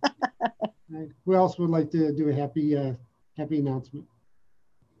 Right. Who else would like to do a happy announcement?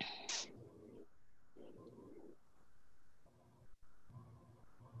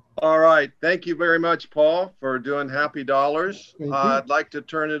 All right. Thank you very much, Paul, for doing Happy Dollars. I'd like to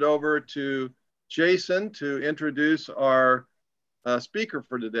turn it over to Jason to introduce our speaker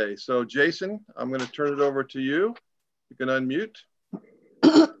for today. So, Jason, I'm going to turn it over to you. You can unmute.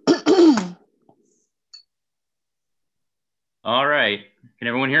 All right. Can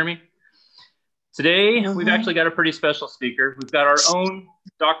everyone hear me? Today, we've actually got a pretty special speaker. We've got our own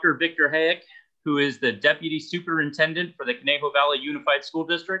Dr. Victor Hayek, who is the Deputy Superintendent for the Conejo Valley Unified School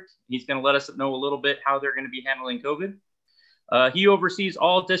District. He's going to let us know a little bit how they're going to be handling COVID. He oversees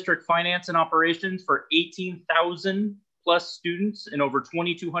all district finance and operations for 18,000 plus students and over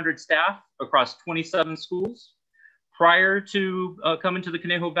 2,200 staff across 27 schools. Prior to coming to the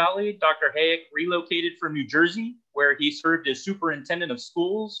Conejo Valley, Dr. Hayek relocated from New Jersey, where he served as superintendent of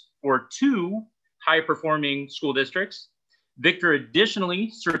schools for 2 high-performing school districts. Victor additionally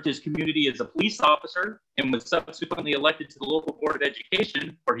served his community as a police officer and was subsequently elected to the local board of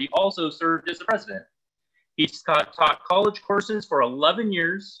education, where he also served as the president. He's taught college courses for 11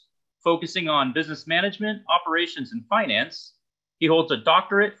 years, focusing on business management, operations, and finance. He holds a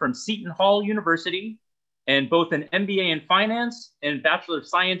doctorate from Seton Hall University and both an MBA in finance and Bachelor of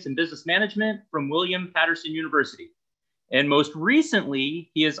Science in Business Management from William Patterson University. And most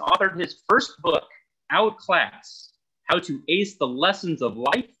recently, he has authored his first book, Outclass: How to Ace the Lessons of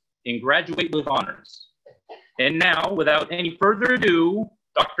Life and Graduate with Honors. And now, without any further ado,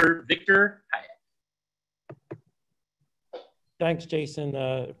 Dr. Victor Hayek. Thanks, Jason.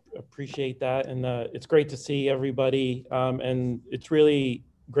 Appreciate that. And it's great to see everybody. And it's really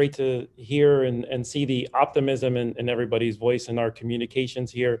great to hear and see the optimism in everybody's voice in our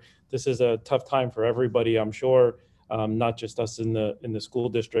communications here. This is a tough time for everybody, I'm sure, not just us in the school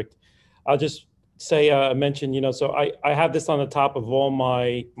district. I'll just say, mention, so I have this on the top of all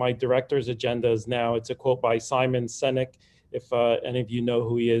my director's agendas now. It's a quote by Simon Sinek. If any of you know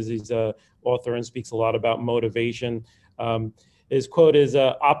who he is, he's an author and speaks a lot about motivation. His quote is,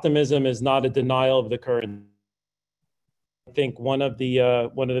 optimism is not a denial of the current. I think one of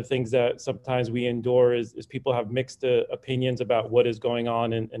the things that sometimes we endure is people have mixed opinions about what is going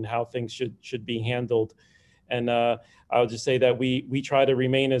on and how things should be handled. And I'll just say that we try to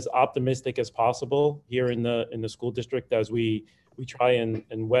remain as optimistic as possible here in the school district as we try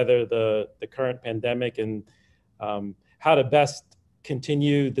and weather the current pandemic and how to best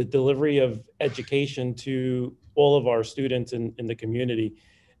continue the delivery of education to all of our students in the community.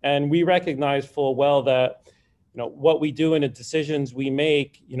 And we recognize full well that what we do and the decisions we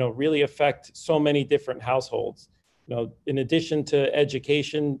make, really affect so many different households. In addition to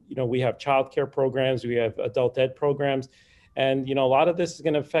education, we have childcare programs, we have adult ed programs, and a lot of this is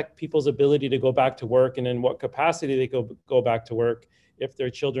going to affect people's ability to go back to work and in what capacity they go back to work if their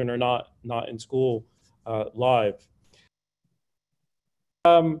children are not in school live.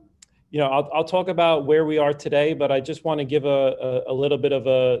 I'll talk about where we are today, but I just want to give a little bit of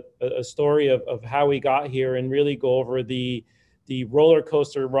a story of how we got here and really go over the roller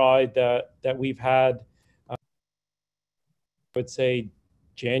coaster ride that we've had. I would say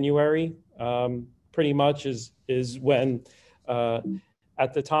January pretty much is when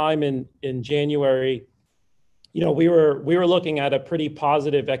at the time in January, we were looking at a pretty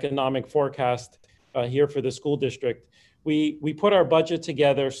positive economic forecast here for the school district. We put our budget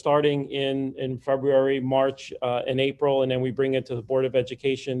together starting in February, March, and April, and then we bring it to the Board of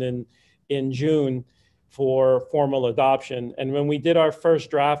Education in June for formal adoption. And when we did our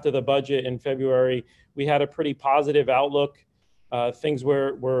first draft of the budget in February, we had a pretty positive outlook. Things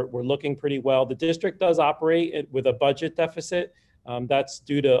were looking pretty well. The district does operate with a budget deficit. That's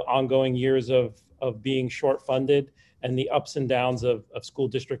due to ongoing years of being short funded and the ups and downs of school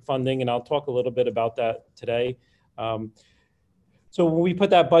district funding. And I'll talk a little bit about that today. So when we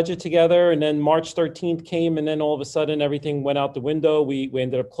put that budget together and then March 13th came and then all of a sudden everything went out the window, we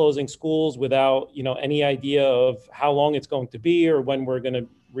ended up closing schools without, any idea of how long it's going to be or when we're going to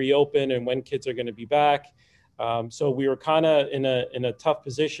reopen and when kids are going to be back. So we were kind of in a tough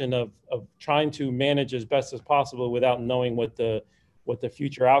position of trying to manage as best as possible without knowing what the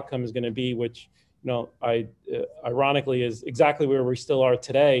future outcome is going to be, which, ironically is exactly where we still are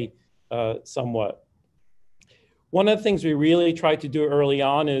today, somewhat. One of the things we really tried to do early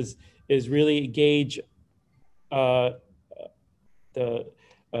on is really gauge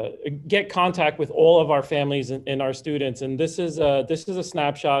get contact with all of our families and our students. And this is a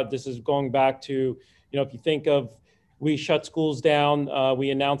snapshot. This is going back to, if you think of, we shut schools down, we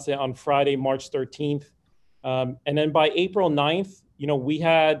announced it on Friday, March 13th. And then by April 9th, we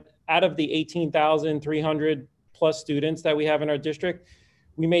had, out of the 18,300 plus students that we have in our district,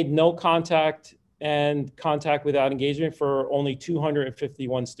 we made no contact and contact without engagement for only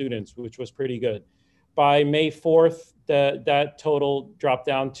 251 students, which was pretty good. By May 4th, that total dropped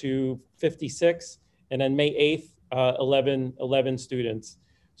down to 56, and then May 8th, 11 students.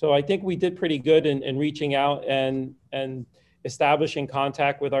 So I think we did pretty good in reaching out and establishing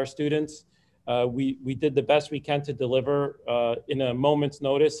contact with our students. We did the best we can to deliver in a moment's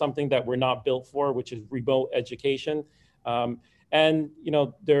notice, something that we're not built for, which is remote education. And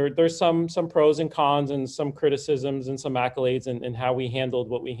there's some pros and cons and some criticisms and some accolades in how we handled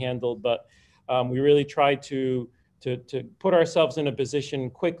what we handled, but we really tried to put ourselves in a position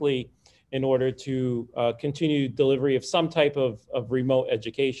quickly in order to continue delivery of some type of remote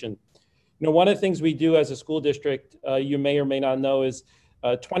education. One of the things we do as a school district, you may or may not know, is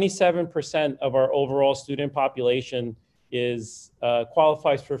 27% of our overall student population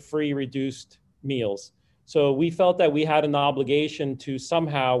qualifies for free reduced meals. So we felt that we had an obligation to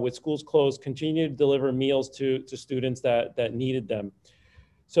somehow, with schools closed, continue to deliver meals to students that needed them.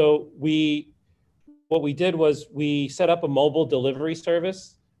 So what we did was we set up a mobile delivery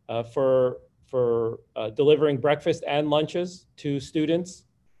service for delivering breakfast and lunches to students.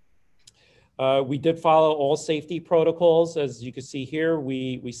 We did follow all safety protocols. As you can see here,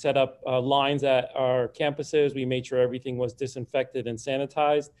 we set up lines at our campuses. We made sure everything was disinfected and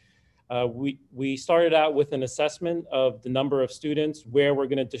sanitized. We started out with an assessment of the number of students, where we're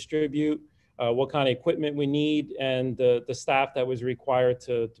going to distribute, what kind of equipment we need, and the staff that was required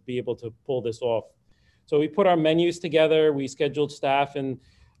to be able to pull this off. So we put our menus together, we scheduled staff, and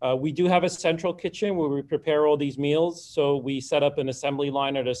we do have a central kitchen where we prepare all these meals. So we set up an assembly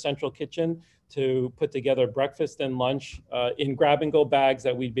line at a central kitchen to put together breakfast and lunch in grab-and-go bags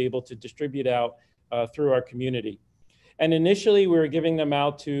that we'd be able to distribute out through our community. And initially, we were giving them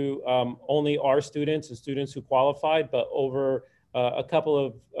out to only our students and students who qualified, but over a couple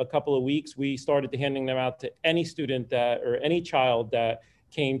of weeks, we started handing them out to any student or any child that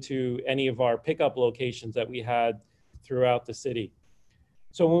came to any of our pickup locations that we had throughout the city.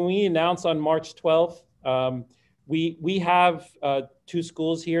 So when we announced on March 12th, we have 2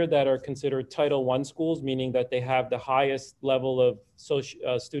 schools here that are considered Title I schools, meaning that they have the highest level of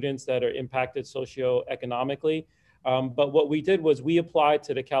students that are impacted socioeconomically. But what we did was we applied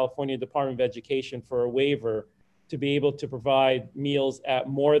to the California Department of Education for a waiver to be able to provide meals at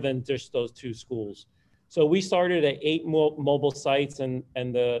more than just those 2 schools. So we started at 8 mobile sites, and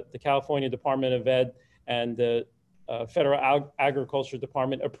the California Department of Ed and the Federal Agriculture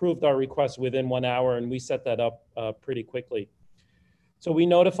Department approved our request within 1 hour, and we set that up pretty quickly. So we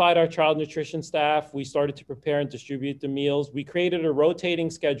notified our child nutrition staff. We started to prepare and distribute the meals. We created a rotating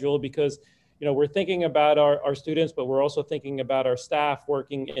schedule because, you know, we're thinking about our students, but we're also thinking about our staff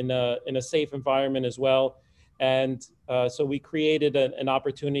working in a safe environment as well. And so we created an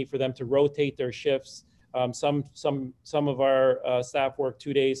opportunity for them to rotate their shifts. Some of our staff work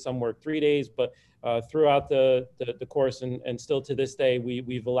 2 days, some work 3 days, but throughout the course and still to this day,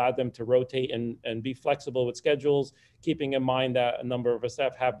 we've allowed them to rotate and be flexible with schedules, keeping in mind that a number of our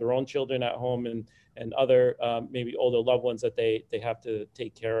staff have their own children at home and other maybe older loved ones that they have to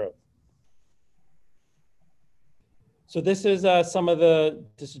take care of. So this is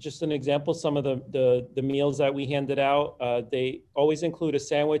this is just an example, some of the meals that we handed out. They always include a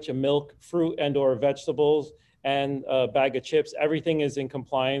sandwich, a milk, fruit and or vegetables, and a bag of chips. Everything is in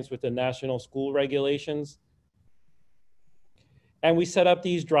compliance with the national school regulations. And we set up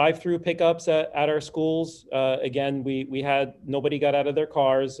these drive-through pickups at our schools. Again, we had, nobody got out of their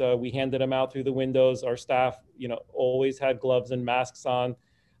cars. We handed them out through the windows. Our staff, you know, always had gloves and masks on.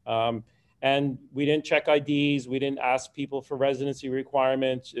 And we didn't check IDs. We didn't ask people for residency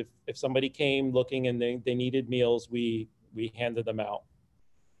requirements. If somebody came looking and they needed meals, we handed them out.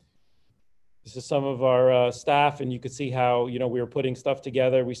 This is some of our staff, and you could see how, you know, we were putting stuff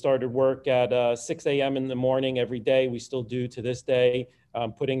together. We started work at 6 a.m. in the morning every day. We still do to this day,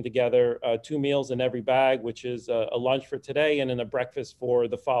 putting together 2 meals in every bag, which is a lunch for today and then a breakfast for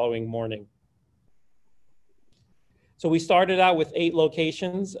the following morning. So we started out with 8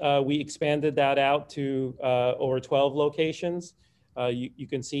 locations. We expanded that out to over 12 locations. You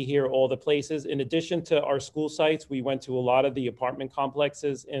can see here all the places. In addition to our school sites, we went to a lot of the apartment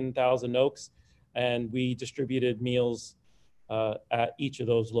complexes in Thousand Oaks, and we distributed meals at each of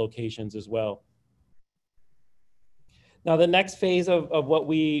those locations as well. Now, the next phase of what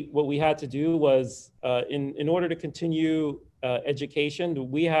we had to do was, in order to continue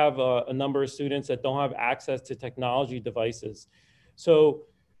education, we have a number of students that don't have access to technology devices. So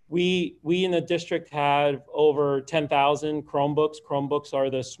we in the district have over 10,000 Chromebooks. Chromebooks are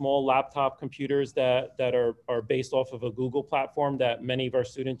the small laptop computers that are based off of a Google platform that many of our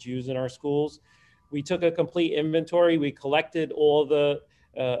students use in our schools. We took a complete inventory. We collected all the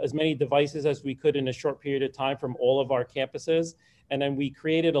as many devices as we could in a short period of time from all of our campuses. And then we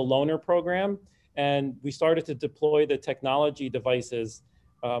created a loaner program, and we started to deploy the technology devices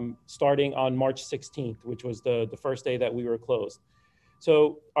starting on March 16th, which was the first day that we were closed.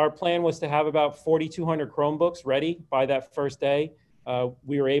 So our plan was to have about 4,200 Chromebooks ready by that first day.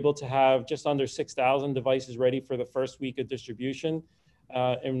 We were able to have just under 6,000 devices ready for the first week of distribution.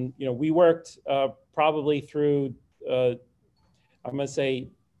 And you know, we worked probably through, I'm gonna say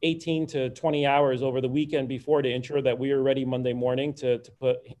 18 to 20 hours over the weekend before to ensure that we were ready Monday morning to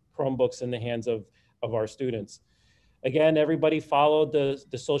put Chromebooks in the hands of our students. Again, everybody followed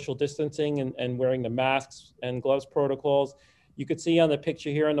the social distancing and wearing the masks and gloves protocols. You could see on the picture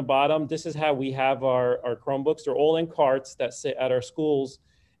here on the bottom, this is how we have our Chromebooks. They're all in carts that sit at our schools.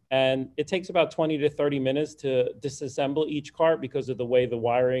 And it takes about 20 to 30 minutes to disassemble each cart because of the way the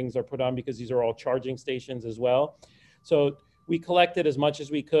wirings are put on, because these are all charging stations as well. So we collected as much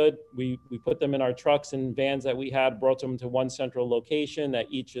as we could. We put them in our trucks and vans that we had, brought them to one central location at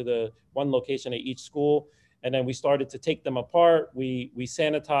one location at each school. And then we started to take them apart. We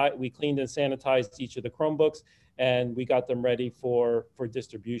cleaned and sanitized each of the Chromebooks, and we got them ready for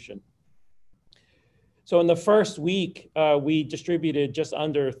distribution. So in the first week, we distributed just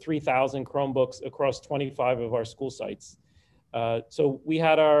under 3,000 Chromebooks across 25 of our school sites. So we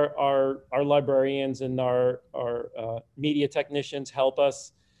had our librarians and our media technicians help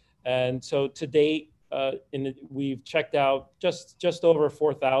us. And so to date, we've checked out just over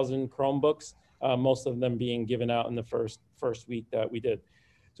 4,000 Chromebooks, most of them being given out in the first week that we did.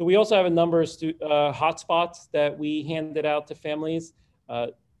 So we also have a number of hotspots that we handed out to families.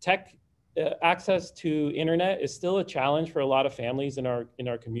 Access to internet is still a challenge for a lot of families in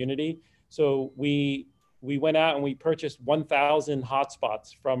our community. So we went out and we purchased 1,000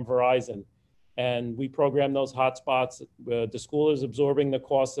 hotspots from Verizon, and we programmed those hotspots. The school is absorbing the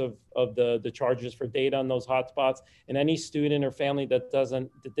cost of the charges for data on those hotspots, and any student or family that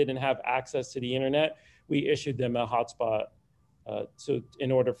didn't have access to the internet, we issued them a hotspot so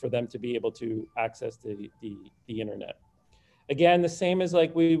in order for them to be able to access the internet. Again, the same as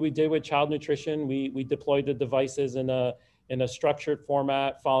like we did with child nutrition, we deployed the devices in a structured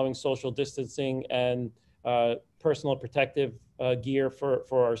format following social distancing and personal protective gear for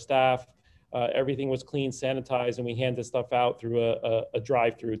our staff. Everything was clean, sanitized, and we handed stuff out through a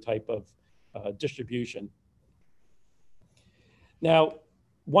drive-through type of distribution. Now,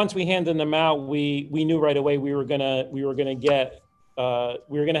 once we handed them out, we knew right away we were gonna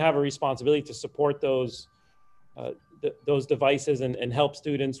have a responsibility to support those devices and help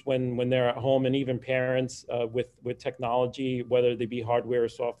students when they're at home, and even parents with technology, whether they be hardware or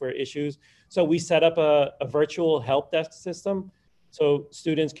software issues. So we set up a virtual help desk system. So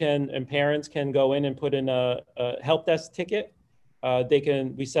students and parents can go in and put in a help desk ticket.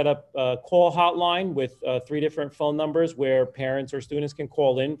 We set up a call hotline with 3 different phone numbers where parents or students can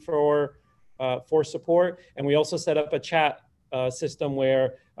call in for support. And we also set up a chat system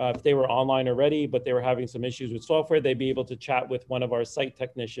where if they were online already, but they were having some issues with software, they'd be able to chat with one of our site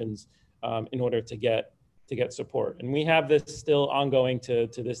technicians in order to get support. And we have this still ongoing to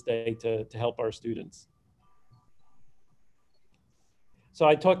this day to help our students. So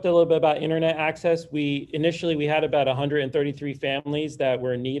I talked a little bit about internet access. Initially we had about 133 families that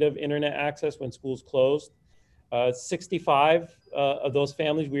were in need of internet access when schools closed. 65 of those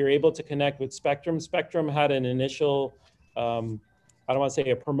families we were able to connect with Spectrum. Spectrum had an initial, I don't want to say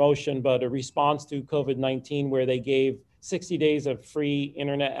a promotion, but a response to COVID-19 where they gave 60 days of free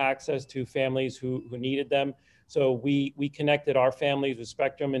internet access to families who needed them. So we connected our families with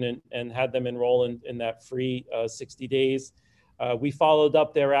Spectrum and had them enroll in that free 60 days. We followed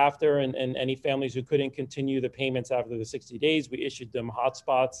up thereafter, and any families who couldn't continue the payments after the 60 days, we issued them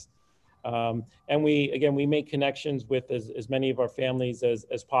hotspots. And we make connections with as many of our families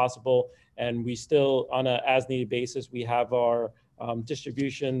as possible. And we still, on an as-needed basis, we have our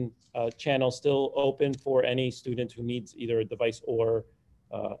distribution channel still open for any student who needs either a device or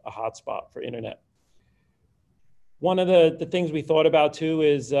a hotspot for internet. One of the things we thought about too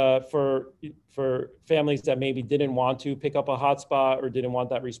is for families that maybe didn't want to pick up a hotspot or didn't want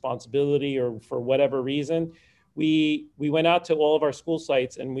that responsibility or for whatever reason, we went out to all of our school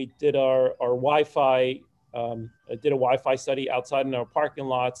sites and we did our Wi-Fi, did a Wi-Fi study outside in our parking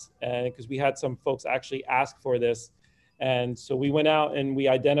lots, and because we had some folks actually ask for this. And so we went out and we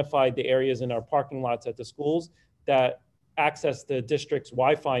identified the areas in our parking lots at the schools that access the district's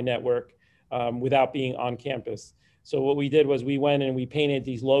Wi-Fi network without being on campus. So what we did was we went and we painted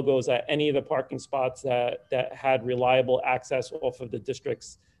these logos at any of the parking spots that had reliable access off of the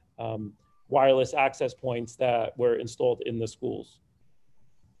district's wireless access points that were installed in the schools.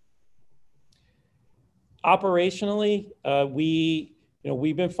 Operationally,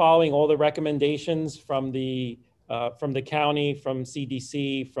 we've been following all the recommendations from the county, from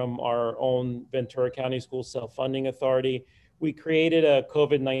CDC, from our own Ventura County School Self-Funding Authority. We created a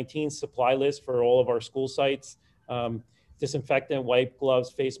COVID-19 supply list for all of our school sites. Disinfectant, wipe,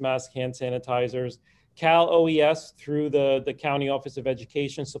 gloves, face masks, hand sanitizers. Cal OES, through the County Office of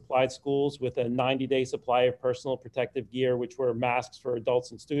Education, supplied schools with a 90-day supply of personal protective gear, which were masks for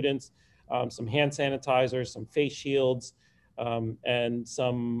adults and students, some hand sanitizers, some face shields, and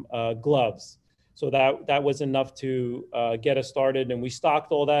some gloves. So that was enough to get us started. And we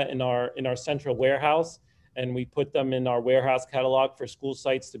stocked all that in our central warehouse, and we put them in our warehouse catalog for school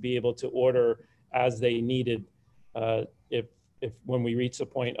sites to be able to order as they needed if when we reach the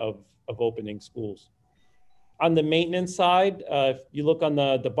point of opening schools. On the maintenance side, if you look on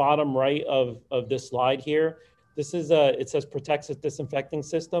the bottom right of this slide here, this is it says protects a disinfecting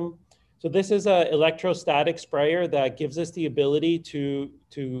system. So this is an electrostatic sprayer that gives us the ability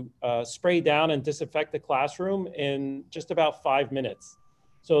to spray down and disinfect the classroom in just about 5 minutes.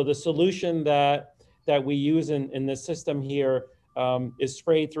 So the solution that we use in this system here is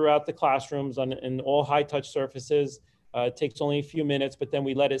sprayed throughout the classrooms in all high touch surfaces. It takes only a few minutes, but then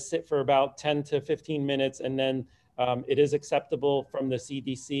we let it sit for about 10 to 15 minutes, and then it is acceptable from the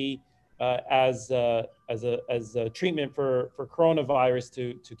CDC as a treatment for coronavirus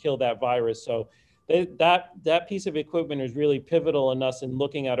to kill that virus. So that piece of equipment is really pivotal in us in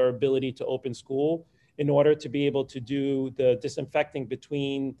looking at our ability to open school in order to be able to do the disinfecting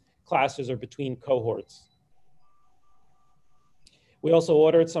between classes or between cohorts. We also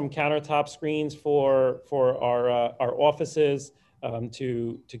ordered some countertop screens for our offices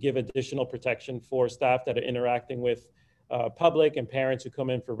to give additional protection for staff that are interacting with public and parents who come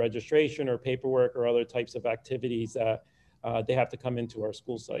in for registration or paperwork or other types of activities that they have to come into our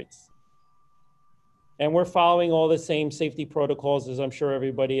school sites. And we're following all the same safety protocols as I'm sure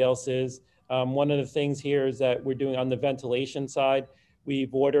everybody else is. One of the things here is that we're doing on the ventilation side,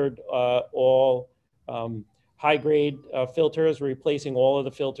 we've ordered all high-grade filters. We're replacing all of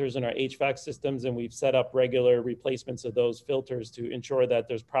the filters in our HVAC systems, and we've set up regular replacements of those filters to ensure that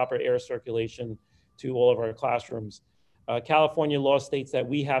there's proper air circulation to all of our classrooms. California law states that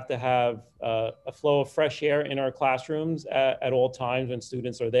we have to have a flow of fresh air in our classrooms at all times when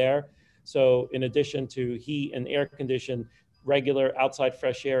students are there. So in addition to heat and air condition, regular outside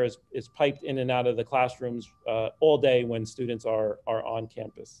fresh air is piped in and out of the classrooms all day when students are on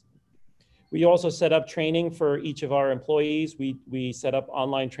campus. We also set up training for each of our employees. We set up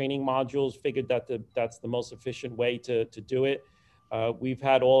online training modules, figured that that's the most efficient way to do it. We've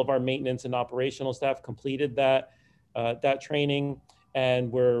had all of our maintenance and operational staff completed that training,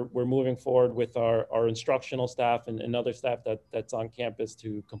 and we're moving forward with our instructional staff and other staff that's on campus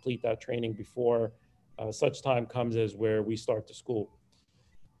to complete that training before such time comes as where we start the school.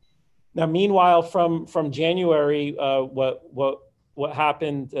 Now, meanwhile, from January, what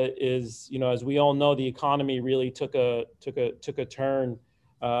happened is, as we all know, the economy really took a turn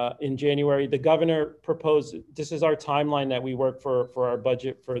in January. The governor proposed, this is our timeline that we work for our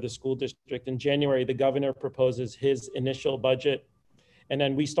budget for the school district. In January, the governor proposes his initial budget, and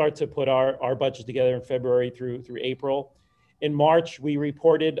then we start to put our budget together in February through April. In March, we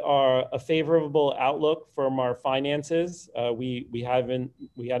reported a favorable outlook from our finances. We hadn't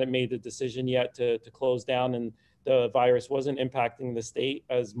made the decision yet to close down, and the virus wasn't impacting the state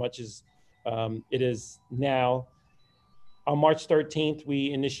as much as it is now. On March 13th,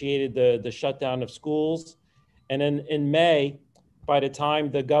 we initiated the shutdown of schools. And then in May, by the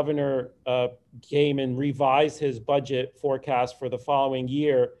time the governor came and revised his budget forecast for the following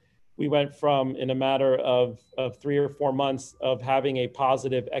year, we went from, in a matter of 3 or 4 months, of having a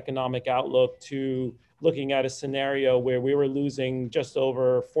positive economic outlook to looking at a scenario where we were losing just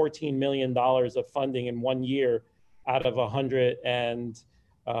over $14 million of funding in 1 year out of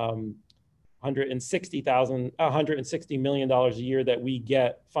 $160 million a year that we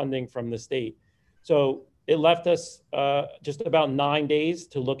get funding from the state. So it left us just about 9 days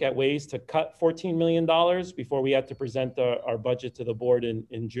to look at ways to cut $14 million before we had to present our budget to the board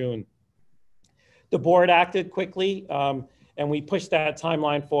in June. The board acted quickly, and we pushed that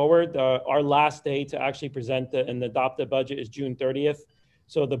timeline forward. Our last day to actually present and adopt the budget is June 30th.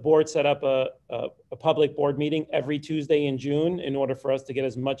 So the board set up a public board meeting every Tuesday in June in order for us to get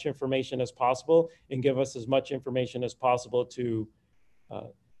as much information as possible and give us as much information as possible to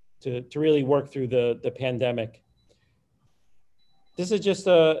really work through the pandemic. This is just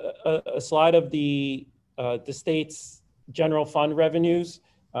a slide of the state's general fund revenues.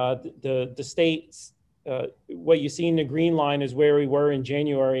 The state's, what you see in the green line is where we were in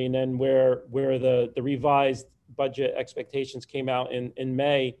January, and then where the revised budget expectations came out in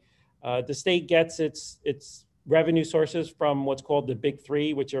May. The state gets its revenue sources from what's called the big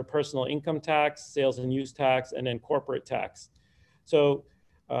three, which are personal income tax, sales and use tax, and then corporate tax. So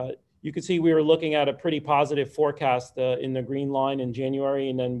you can see we were looking at a pretty positive forecast in the green line in January,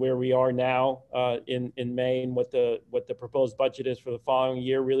 and then where we are now in May, and what the proposed budget is for the following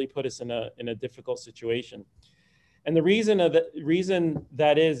year really put us in a difficult situation. And the reason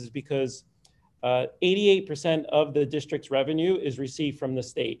that is because 88% of the district's revenue is received from the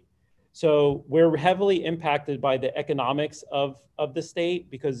state. So we're heavily impacted by the economics of the state,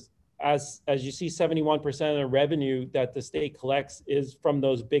 because as you see, 71% of the revenue that the state collects is from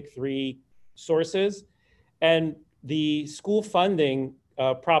those big three sources. And the school funding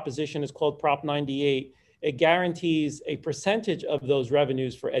proposition is called Prop 98. It guarantees a percentage of those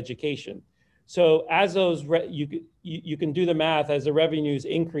revenues for education. So as those, you can do the math, as the revenues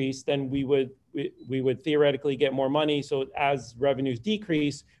increase, then we would theoretically get more money. So as revenues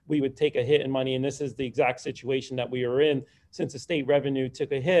decrease, we would take a hit in money. And this is the exact situation that we are in, since the state revenue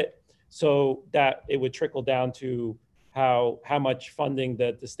took a hit, so that it would trickle down to how much funding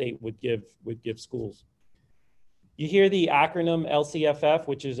that the state would give schools. You hear the acronym LCFF,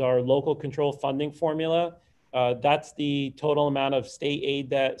 which is our local control funding formula. That's the total amount of state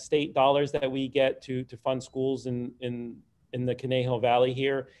aid, state dollars that we get to fund schools in the Conejo Valley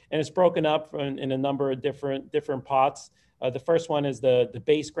here. And it's broken up in a number of different pots. The first one is the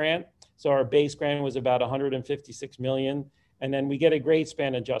base grant. So our base grant was about 156 million. And then we get a grade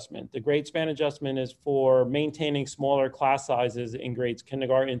span adjustment. The grade span adjustment is for maintaining smaller class sizes in grades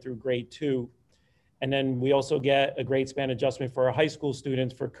kindergarten through grade 2. And then we also get a grade span adjustment for our high school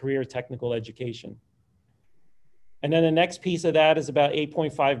students for career technical education. And then the next piece of that is about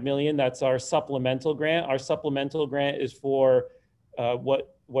 8.5 million. That's our supplemental grant. Our supplemental grant is for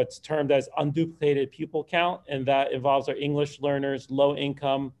what's termed as unduplicated pupil count. And that involves our English learners, low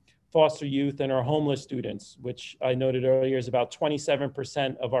income, foster youth, and our homeless students, which I noted earlier is about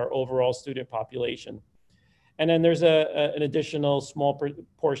 27% of our overall student population. And then there's an additional small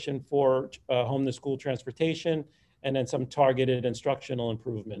portion for home to school transportation, and then some targeted instructional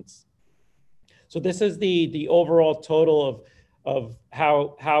improvements. So this is the overall total of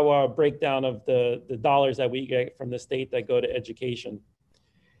how our breakdown of the dollars that we get from the state that go to education.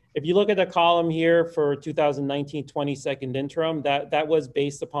 if you look at the column here for 2019-20 second interim, that was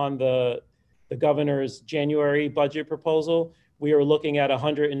based upon the governor's January budget proposal. We were looking at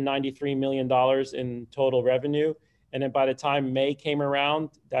 $193 million in total revenue. And then by the time May came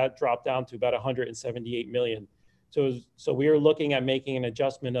around, that dropped down to about 178 million. So we were looking at making an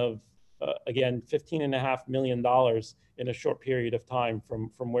adjustment of, again, $15.5 million in a short period of time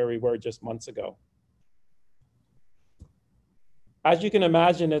from where we were just months ago. As you can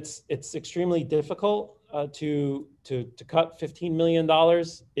imagine, it's extremely difficult to cut $15 million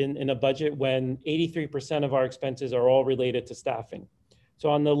in a budget when 83% of our expenses are all related to staffing. So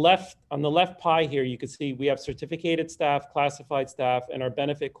on the left pie here, you can see we have certificated staff, classified staff, and our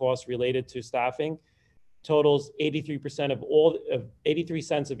benefit costs related to staffing totals 83% of 83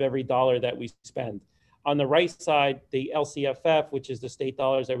 cents of every dollar that we spend. On the right side, the LCFF, which is the state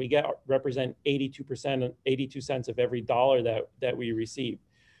dollars that we get, represent 82%, 82 cents of every dollar that we receive.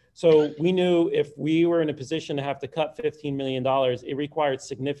 So we knew if we were in a position to have to cut $15 million, it required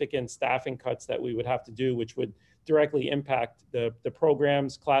significant staffing cuts that we would have to do, which would directly impact the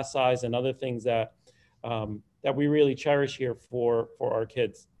programs, class size, and other things that we really cherish here for our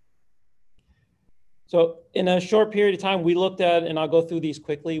kids. So in a short period of time, we looked at, and I'll go through these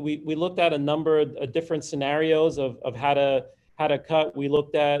quickly, we looked at a number of different scenarios of how to cut. We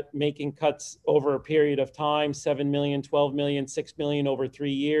looked at making cuts over a period of time, 7 million, 12 million, 6 million over 3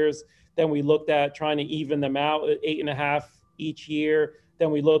 years. Then we looked at trying to even them out at 8.5 each year.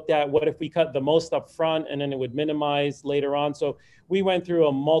 Then we looked at what if we cut the most up front and then it would minimize later on. So we went through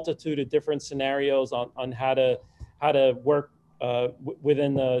a multitude of different scenarios on how to work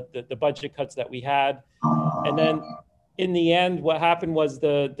within the budget cuts that we had. And then in the end, what happened was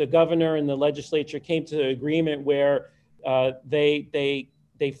the governor and the legislature came to an agreement where they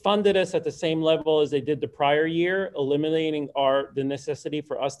funded us at the same level as they did the prior year, eliminating the necessity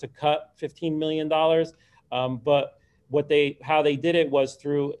for us to cut $15 million. But how they did it was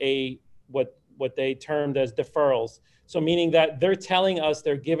through what they termed as deferrals. So meaning that they're telling us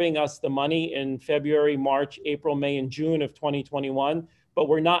they're giving us the money in February, March, April, May, and June of 2021, but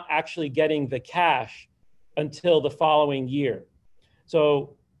we're not actually getting the cash until the following year.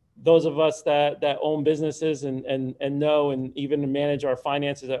 So those of us that own businesses and know and even manage our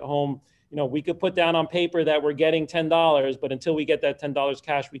finances at home, we could put down on paper that we're getting $10, but until we get that $10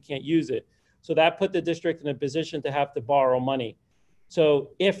 cash, we can't use it. So that put the district in a position to have to borrow money. So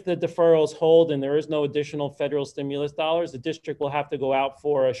if the deferrals hold and there is no additional federal stimulus dollars, the district will have to go out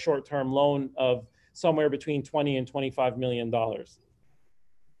for a short-term loan of somewhere between $20 and $25 million.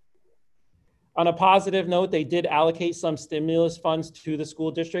 On a positive note, they did allocate some stimulus funds to the school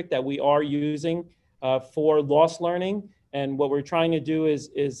district that we are using for lost learning. And what we're trying to do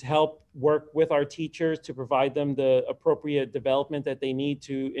is help work with our teachers to provide them the appropriate development that they need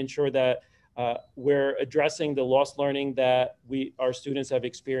to ensure that we're addressing the lost learning that our students have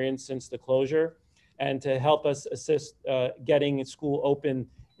experienced since the closure, and to help us assist getting school open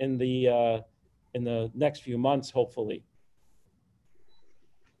in the next few months, hopefully.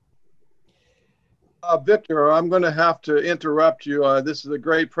 Victor, I'm going to have to interrupt you. This is a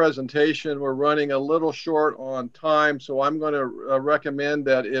great presentation. We're running a little short on time, so I'm going to recommend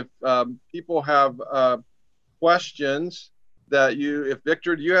that if people have questions, if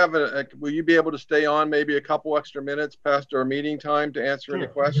Victor, do you have will you be able to stay on maybe a couple extra minutes past our meeting time to answer any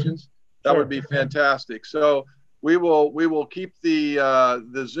questions? That would be fantastic. So we will keep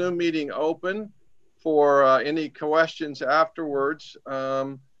the Zoom meeting open for any questions afterwards.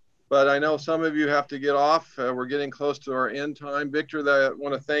 But I know some of you have to get off. We're getting close to our end time. Victor, I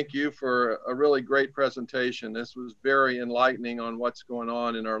want to thank you for a really great presentation. This was very enlightening on what's going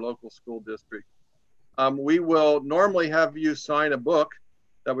on in our local school district. We will normally have you sign a book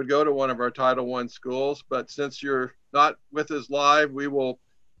that would go to one of our Title I schools, but since you're not with us live, we will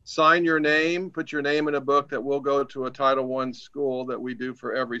sign your name, put your name in a book that will go to a Title I school that we do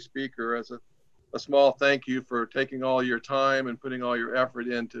for every speaker as a small thank you for taking all your time and putting all your effort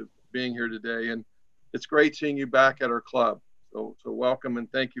into being here today. And it's great seeing you back at our club. So welcome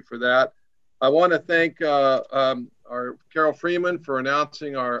and thank you for that. I want to thank our Carol Freeman for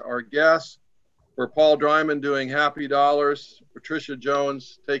announcing our guests, for Paul Dryman doing Happy Dollars, Patricia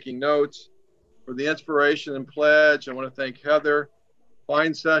Jones taking notes, for the inspiration and pledge. I want to thank Heather,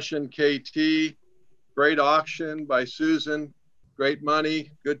 fine session, KT, great auction by Susan, great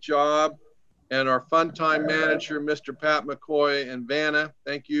money, good job. And our fun time manager, Mr. Pat McCoy and Vanna,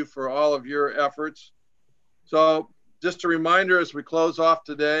 thank you for all of your efforts. So just a reminder as we close off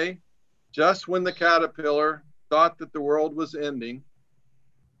today, just when the caterpillar thought that the world was ending,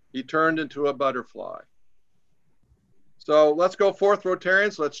 he turned into a butterfly. So let's go forth,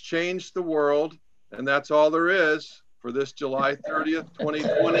 Rotarians. Let's change the world. And that's all there is for this July 30th,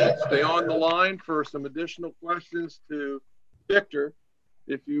 2020. Stay on the line for some additional questions to Victor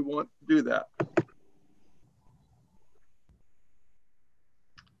if you want to do that.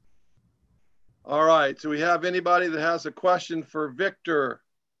 All right, so we have anybody that has a question for Victor?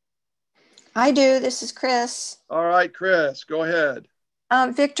 I do. This is Chris. All right, Chris, go ahead.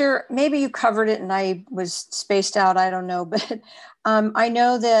 Victor, maybe you covered it and I was spaced out. I don't know, but I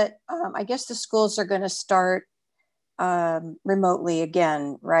know that I guess the schools are going to start remotely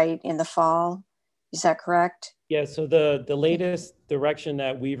again, right, in the fall. Is that correct? Yeah, so the latest direction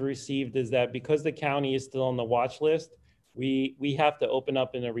that we've received is that because the county is still on the watch list, we have to open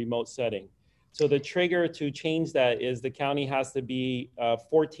up in a remote setting. So the trigger to change that is the county has to be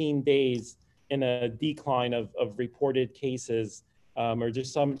 14 days in a decline of reported cases or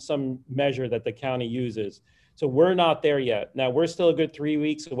just some measure that the county uses. So we're not there yet. Now we're still a good 3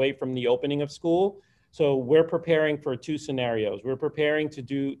 weeks away from the opening of school. So we're preparing for two scenarios. We're preparing to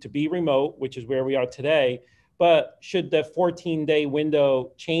be remote, which is where we are today. But should the 14-day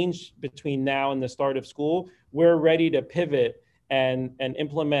window change between now and the start of school, we're ready to pivot and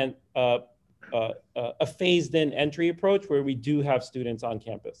implement a phased-in entry approach where we do have students on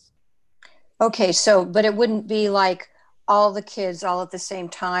campus. Okay, so, but it wouldn't be like all the kids all at the same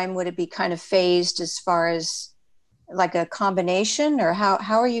time? Would it be kind of phased as far as like a combination, or how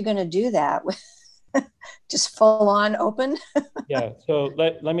are you going to do that? Just full on open? Yeah, so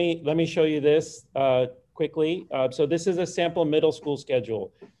let me show you this quickly. So this is a sample middle school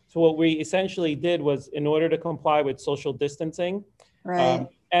schedule. So what we essentially did was, in order to comply with social distancing, right.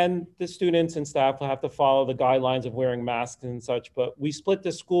 And the students and staff will have to follow the guidelines of wearing masks and such, but we split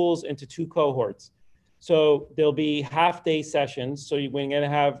the schools into two cohorts. So there'll be half-day sessions. So we're going to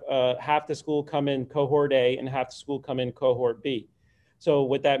have half the school come in cohort A and half the school come in cohort B. So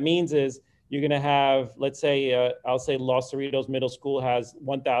what that means is you're going to have, let's say, I'll say Los Cerritos Middle School has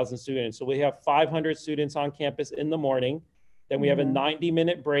 1,000 students. So we have 500 students on campus in the morning. Then we have a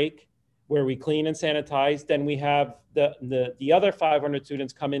 90-minute break where we clean and sanitize. Then we have the other 500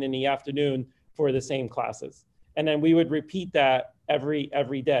 students come in the afternoon for the same classes. And then we would repeat that every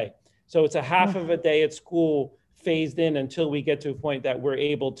day. So it's a half of a day at school phased in until we get to a point that we're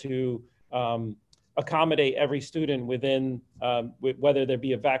able to accommodate every student within, whether there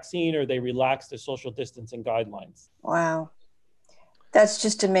be a vaccine or they relax the social distancing guidelines. Wow. That's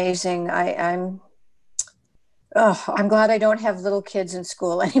just amazing. I'm glad I don't have little kids in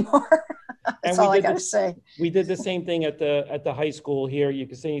school anymore. That's all I got to say. We did the same thing at the high school here. You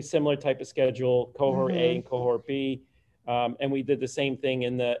can see similar type of schedule, cohort A and cohort B. And we did the same thing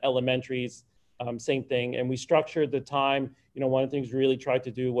in the elementaries, same thing. And we structured the time. You know, one of the things we really tried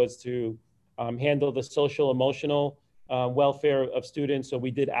to do was to handle the social emotional welfare of students. So we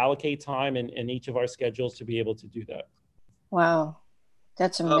did allocate time in each of our schedules to be able to do that. Wow,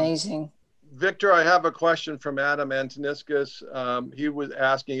 that's amazing. Victor, I have a question from Adam Antoniscus. He was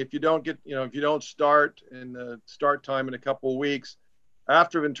asking, if you don't start in the start time in a couple of weeks,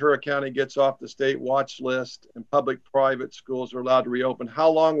 after Ventura County gets off the state watch list and public-private schools are allowed to reopen, how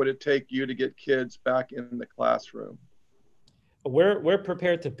long would it take you to get kids back in the classroom? We're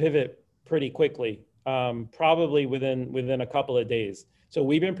prepared to pivot pretty quickly, probably within a couple of days. So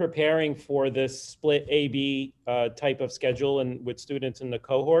we've been preparing for this split A-B type of schedule and with students in the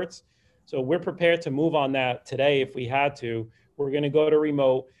cohorts. So we're prepared to move on that today if we had to. We're going to go to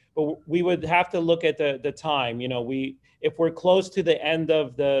remote, but we would have to look at the time. You know, if we're close to the end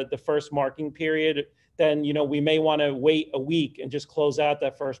of the first marking period, then, you know, we may want to wait a week and just close out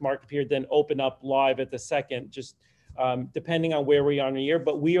that first marking period, then open up live at the second, just depending on where we are in the year.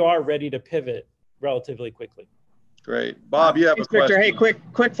 But we are ready to pivot relatively quickly. Great. Bob, you have a question. Victor, hey,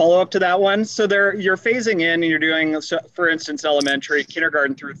 quick follow-up to that one. So you're phasing in and you're doing, for instance, elementary,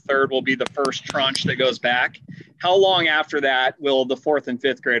 kindergarten through third will be the first tranche that goes back. How long after that will the fourth and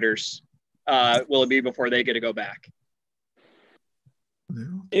fifth graders, will it be before they get to go back?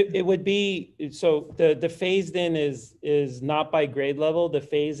 It would be, so the phased in is not by grade level. The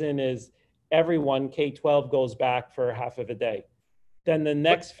phase in is everyone, K-12 goes back for half of a day. Then the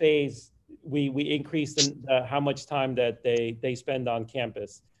next phase, we increase how much time that they spend on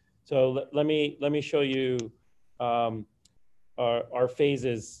campus. So let me show you our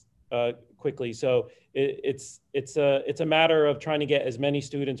phases quickly. So it's a matter of trying to get as many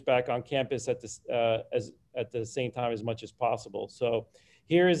students back on campus at the same time as much as possible. So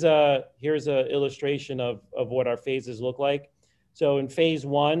here's a illustration of what our phases look like. So in phase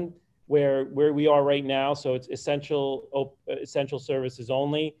one, where we are right now, so it's essential services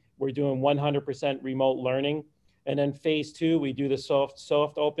only. We're doing 100% remote learning. And then phase 2, we do the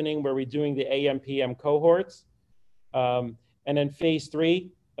soft opening where we're doing the AM, PM cohorts. And then phase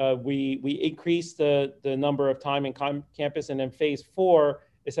 3, we increase the number of time in campus. And then phase 4,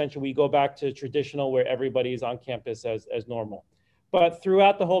 essentially we go back to traditional where everybody's on campus as normal. But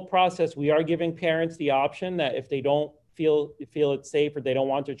throughout the whole process, we are giving parents the option that if they don't feel it's safe or they don't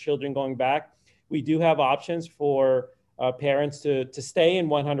want their children going back, we do have options for parents to stay in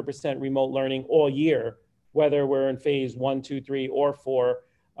 100% remote learning all year, whether we're in phase 1, 2, 3, or 4.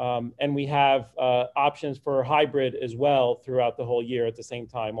 And we have options for hybrid as well throughout the whole year at the same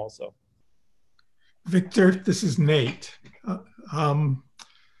time also. Victor, this is Nate.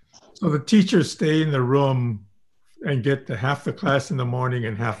 So the teachers stay in the room and get to half the class in the morning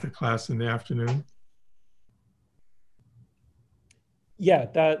and half the class in the afternoon? Yeah,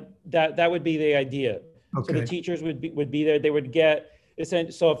 that would be the idea. Okay. So the teachers would be there. They would get,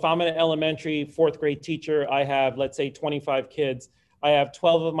 so if I'm an elementary 4th grade teacher, I have, let's say 25 kids. I have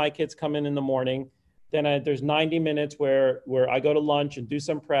 12 of my kids come in the morning. Then there's 90 minutes where I go to lunch and do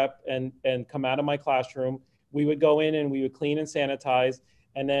some prep and come out of my classroom. We would go in and we would clean and sanitize.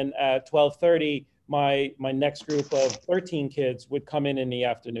 And then at 12:30, my next group of 13 kids would come in the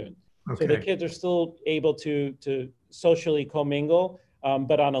afternoon. Okay. So the kids are still able to socially commingle,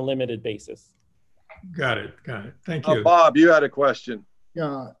 but on a limited basis. Got it. Thank you. Bob, you had a question.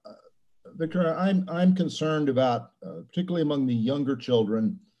 Yeah, Victor, I'm concerned about, particularly among the younger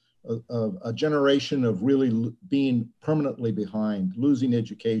children, a generation of really being permanently behind, losing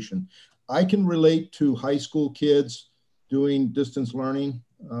education. I can relate to high school kids doing distance learning.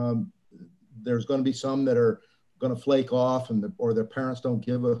 There's going to be some that are going to flake off or their parents don't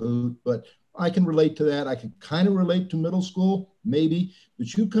give a hoot, but I can relate to that. I can kind of relate to middle school, maybe,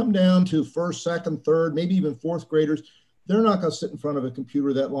 but you come down to 1st, 2nd, 3rd, maybe even 4th graders, they're not going to sit in front of a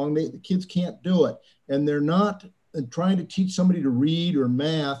computer that long. The kids can't do it. And they're not trying to teach somebody to read or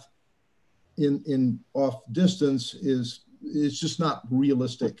math in off distance it's just not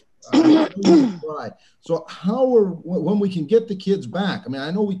realistic. So when we can get the kids back, I mean,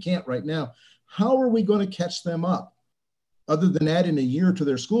 I know we can't right now, how are we going to catch them up other than adding a year to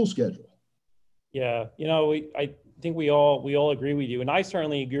their school schedule? Yeah, I think we all agree with you, and I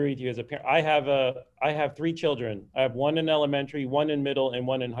certainly agree with you as a parent. I have 3 children. I have 1 in elementary, 1 in middle, and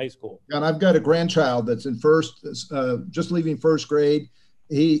 1 in high school. And I've got a grandchild that's in just leaving 1st grade.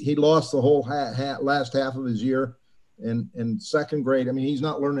 He lost the whole last half of his year, and 2nd grade. I mean, he's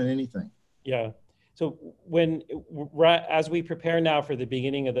not learning anything. Yeah. So as we prepare now for the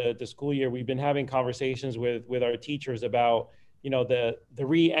beginning of the school year, we've been having conversations with our teachers about the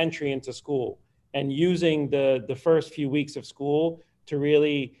re-entry into school. And using the first few weeks of school to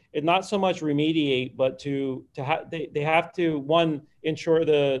really, not so much remediate, but they have to, one, ensure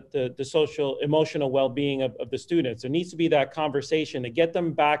the social, emotional well-being of the students. There needs to be that conversation to get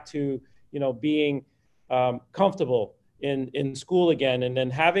them back to, being comfortable in school again, and then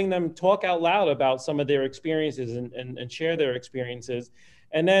having them talk out loud about some of their experiences and share their experiences.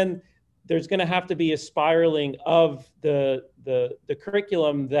 And then there's going to have to be a spiraling of the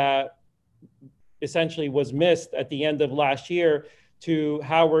curriculum that essentially was missed at the end of last year to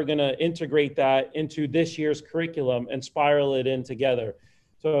how we're going to integrate that into this year's curriculum and spiral it in together.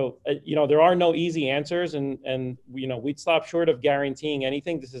 So, there are no easy answers, and we'd stop short of guaranteeing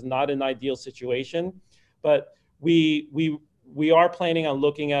anything. This is not an ideal situation, but we are planning on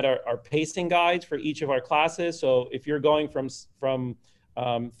looking at our pacing guides for each of our classes. So if you're going from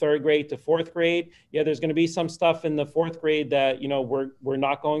 3rd grade to 4th grade, there's going to be some stuff in the 4th grade that we're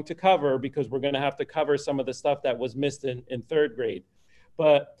not going to cover because we're going to have to cover some of the stuff that was missed in 3rd grade.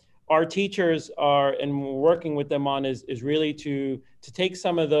 But our teachers and we're working with them on is really to take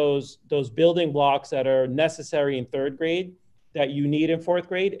some of those building blocks that are necessary in 3rd grade that you need in 4th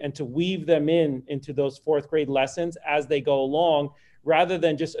grade and to weave them into those 4th grade lessons as they go along, rather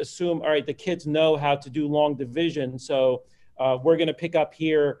than just assume, all right, the kids know how to do long division, so we're going to pick up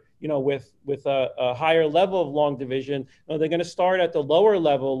here, with a higher level of long division. No, they're going to start at the lower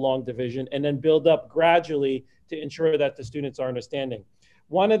level of long division and then build up gradually to ensure that the students are understanding.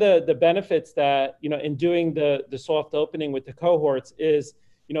 One of the benefits that, in doing the soft opening with the cohorts is,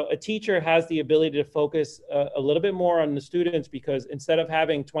 a teacher has the ability to focus a little bit more on the students, because instead of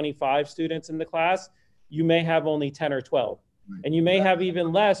having 25 students in the class, you may have only 10 or 12. And you may have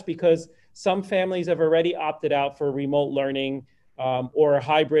even less because some families have already opted out for remote learning or a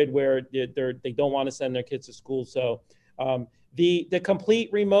hybrid where they don't want to send their kids to school. So the complete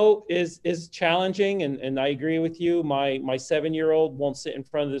remote is challenging, and I agree with you. My 7-year-old won't sit in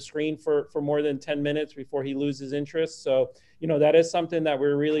front of the screen for more than 10 minutes before he loses interest. So that is something that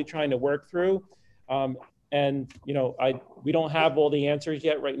we're really trying to work through. And we don't have all the answers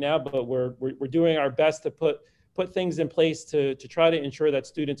yet right now, but we're doing our best to put things in place to try to ensure that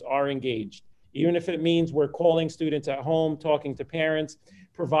students are engaged, even if it means we're calling students at home, talking to parents,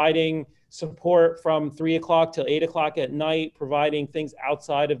 providing support from 3 o'clock till 8 o'clock at night, providing things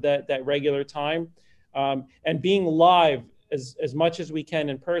outside of that regular time, and being live as much as we can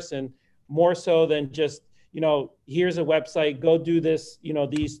in person, more so than just, here's a website, go do this,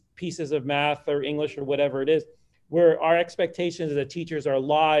 these pieces of math or English or whatever it is, where our expectation is that teachers are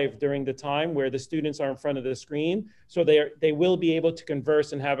live during the time where the students are in front of the screen. So they will be able to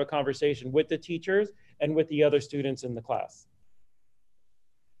converse and have a conversation with the teachers and with the other students in the class.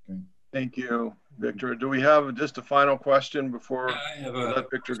 Thank you, Victor. Do we have just a final question before we let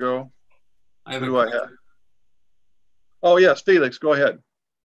Victor go? Who do I have? Oh, yes, Felix, go ahead.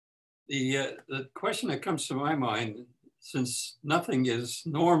 The question that comes to my mind, since nothing is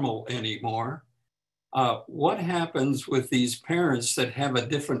normal anymore, what happens with these parents that have a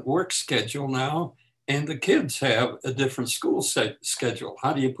different work schedule now and the kids have a different school schedule?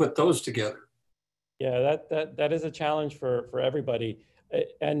 How do you put those together? Yeah, that is a challenge for everybody.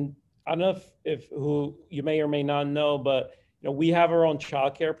 And I don't know if who you may or may not know, but we have our own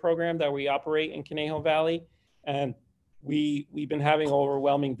childcare program that we operate in Conejo Valley, and we've been having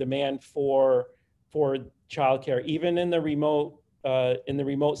overwhelming demand for childcare, even in the remote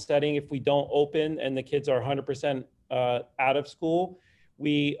setting. If we don't open and the kids are 100% out of school,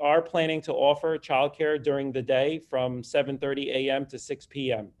 we are planning to offer childcare during the day from 7:30 a.m. to 6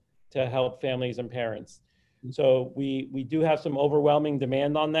 p.m. to help families and parents. So we do have some overwhelming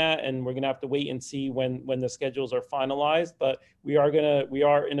demand on that, and we're gonna have to wait and see when the schedules are finalized. But we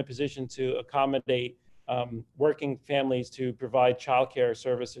are in a position to accommodate working families to provide childcare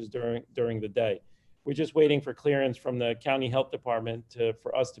services during the day. We're just waiting for clearance from the county health department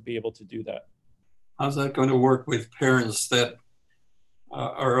for us to be able to do that. How's that going to work with parents that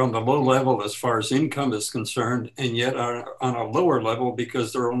are on the low level as far as income is concerned, and yet are on a lower level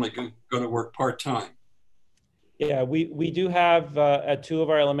because they're only going to work part-time? Yeah, we do have at 2 of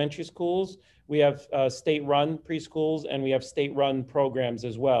our elementary schools, we have state-run preschools, and we have state-run programs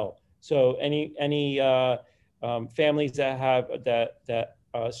as well. So any families that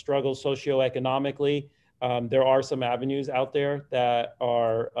struggle socioeconomically, there are some avenues out there that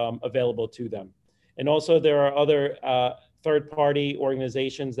are available to them. And also there are other third-party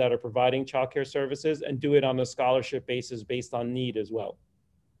organizations that are providing childcare services and do it on a scholarship basis based on need as well.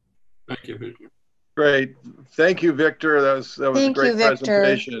 Thank you, Victor. Great. Thank you, Victor. That was a great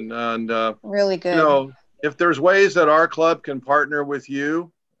presentation. And really good. If there's ways that our club can partner with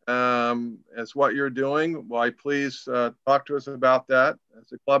you as what you're doing, why please talk to us about that.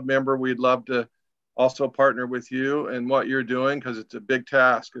 As a club member, we'd love to also partner with you and what you're doing, because it's a big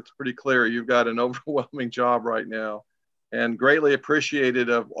task. It's pretty clear you've got an overwhelming job right now, and greatly appreciated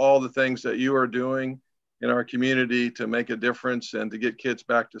of all the things that you are doing in our community to make a difference and to get kids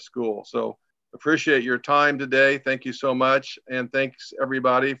back to school. So appreciate your time today. Thank you so much. And thanks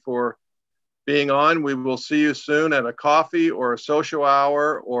everybody for being on. We will see you soon at a coffee or a social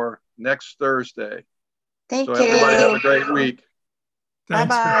hour or next Thursday. Thank you. Everybody have a great week.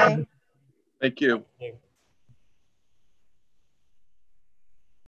 Bye-bye. Thank you. Thank you.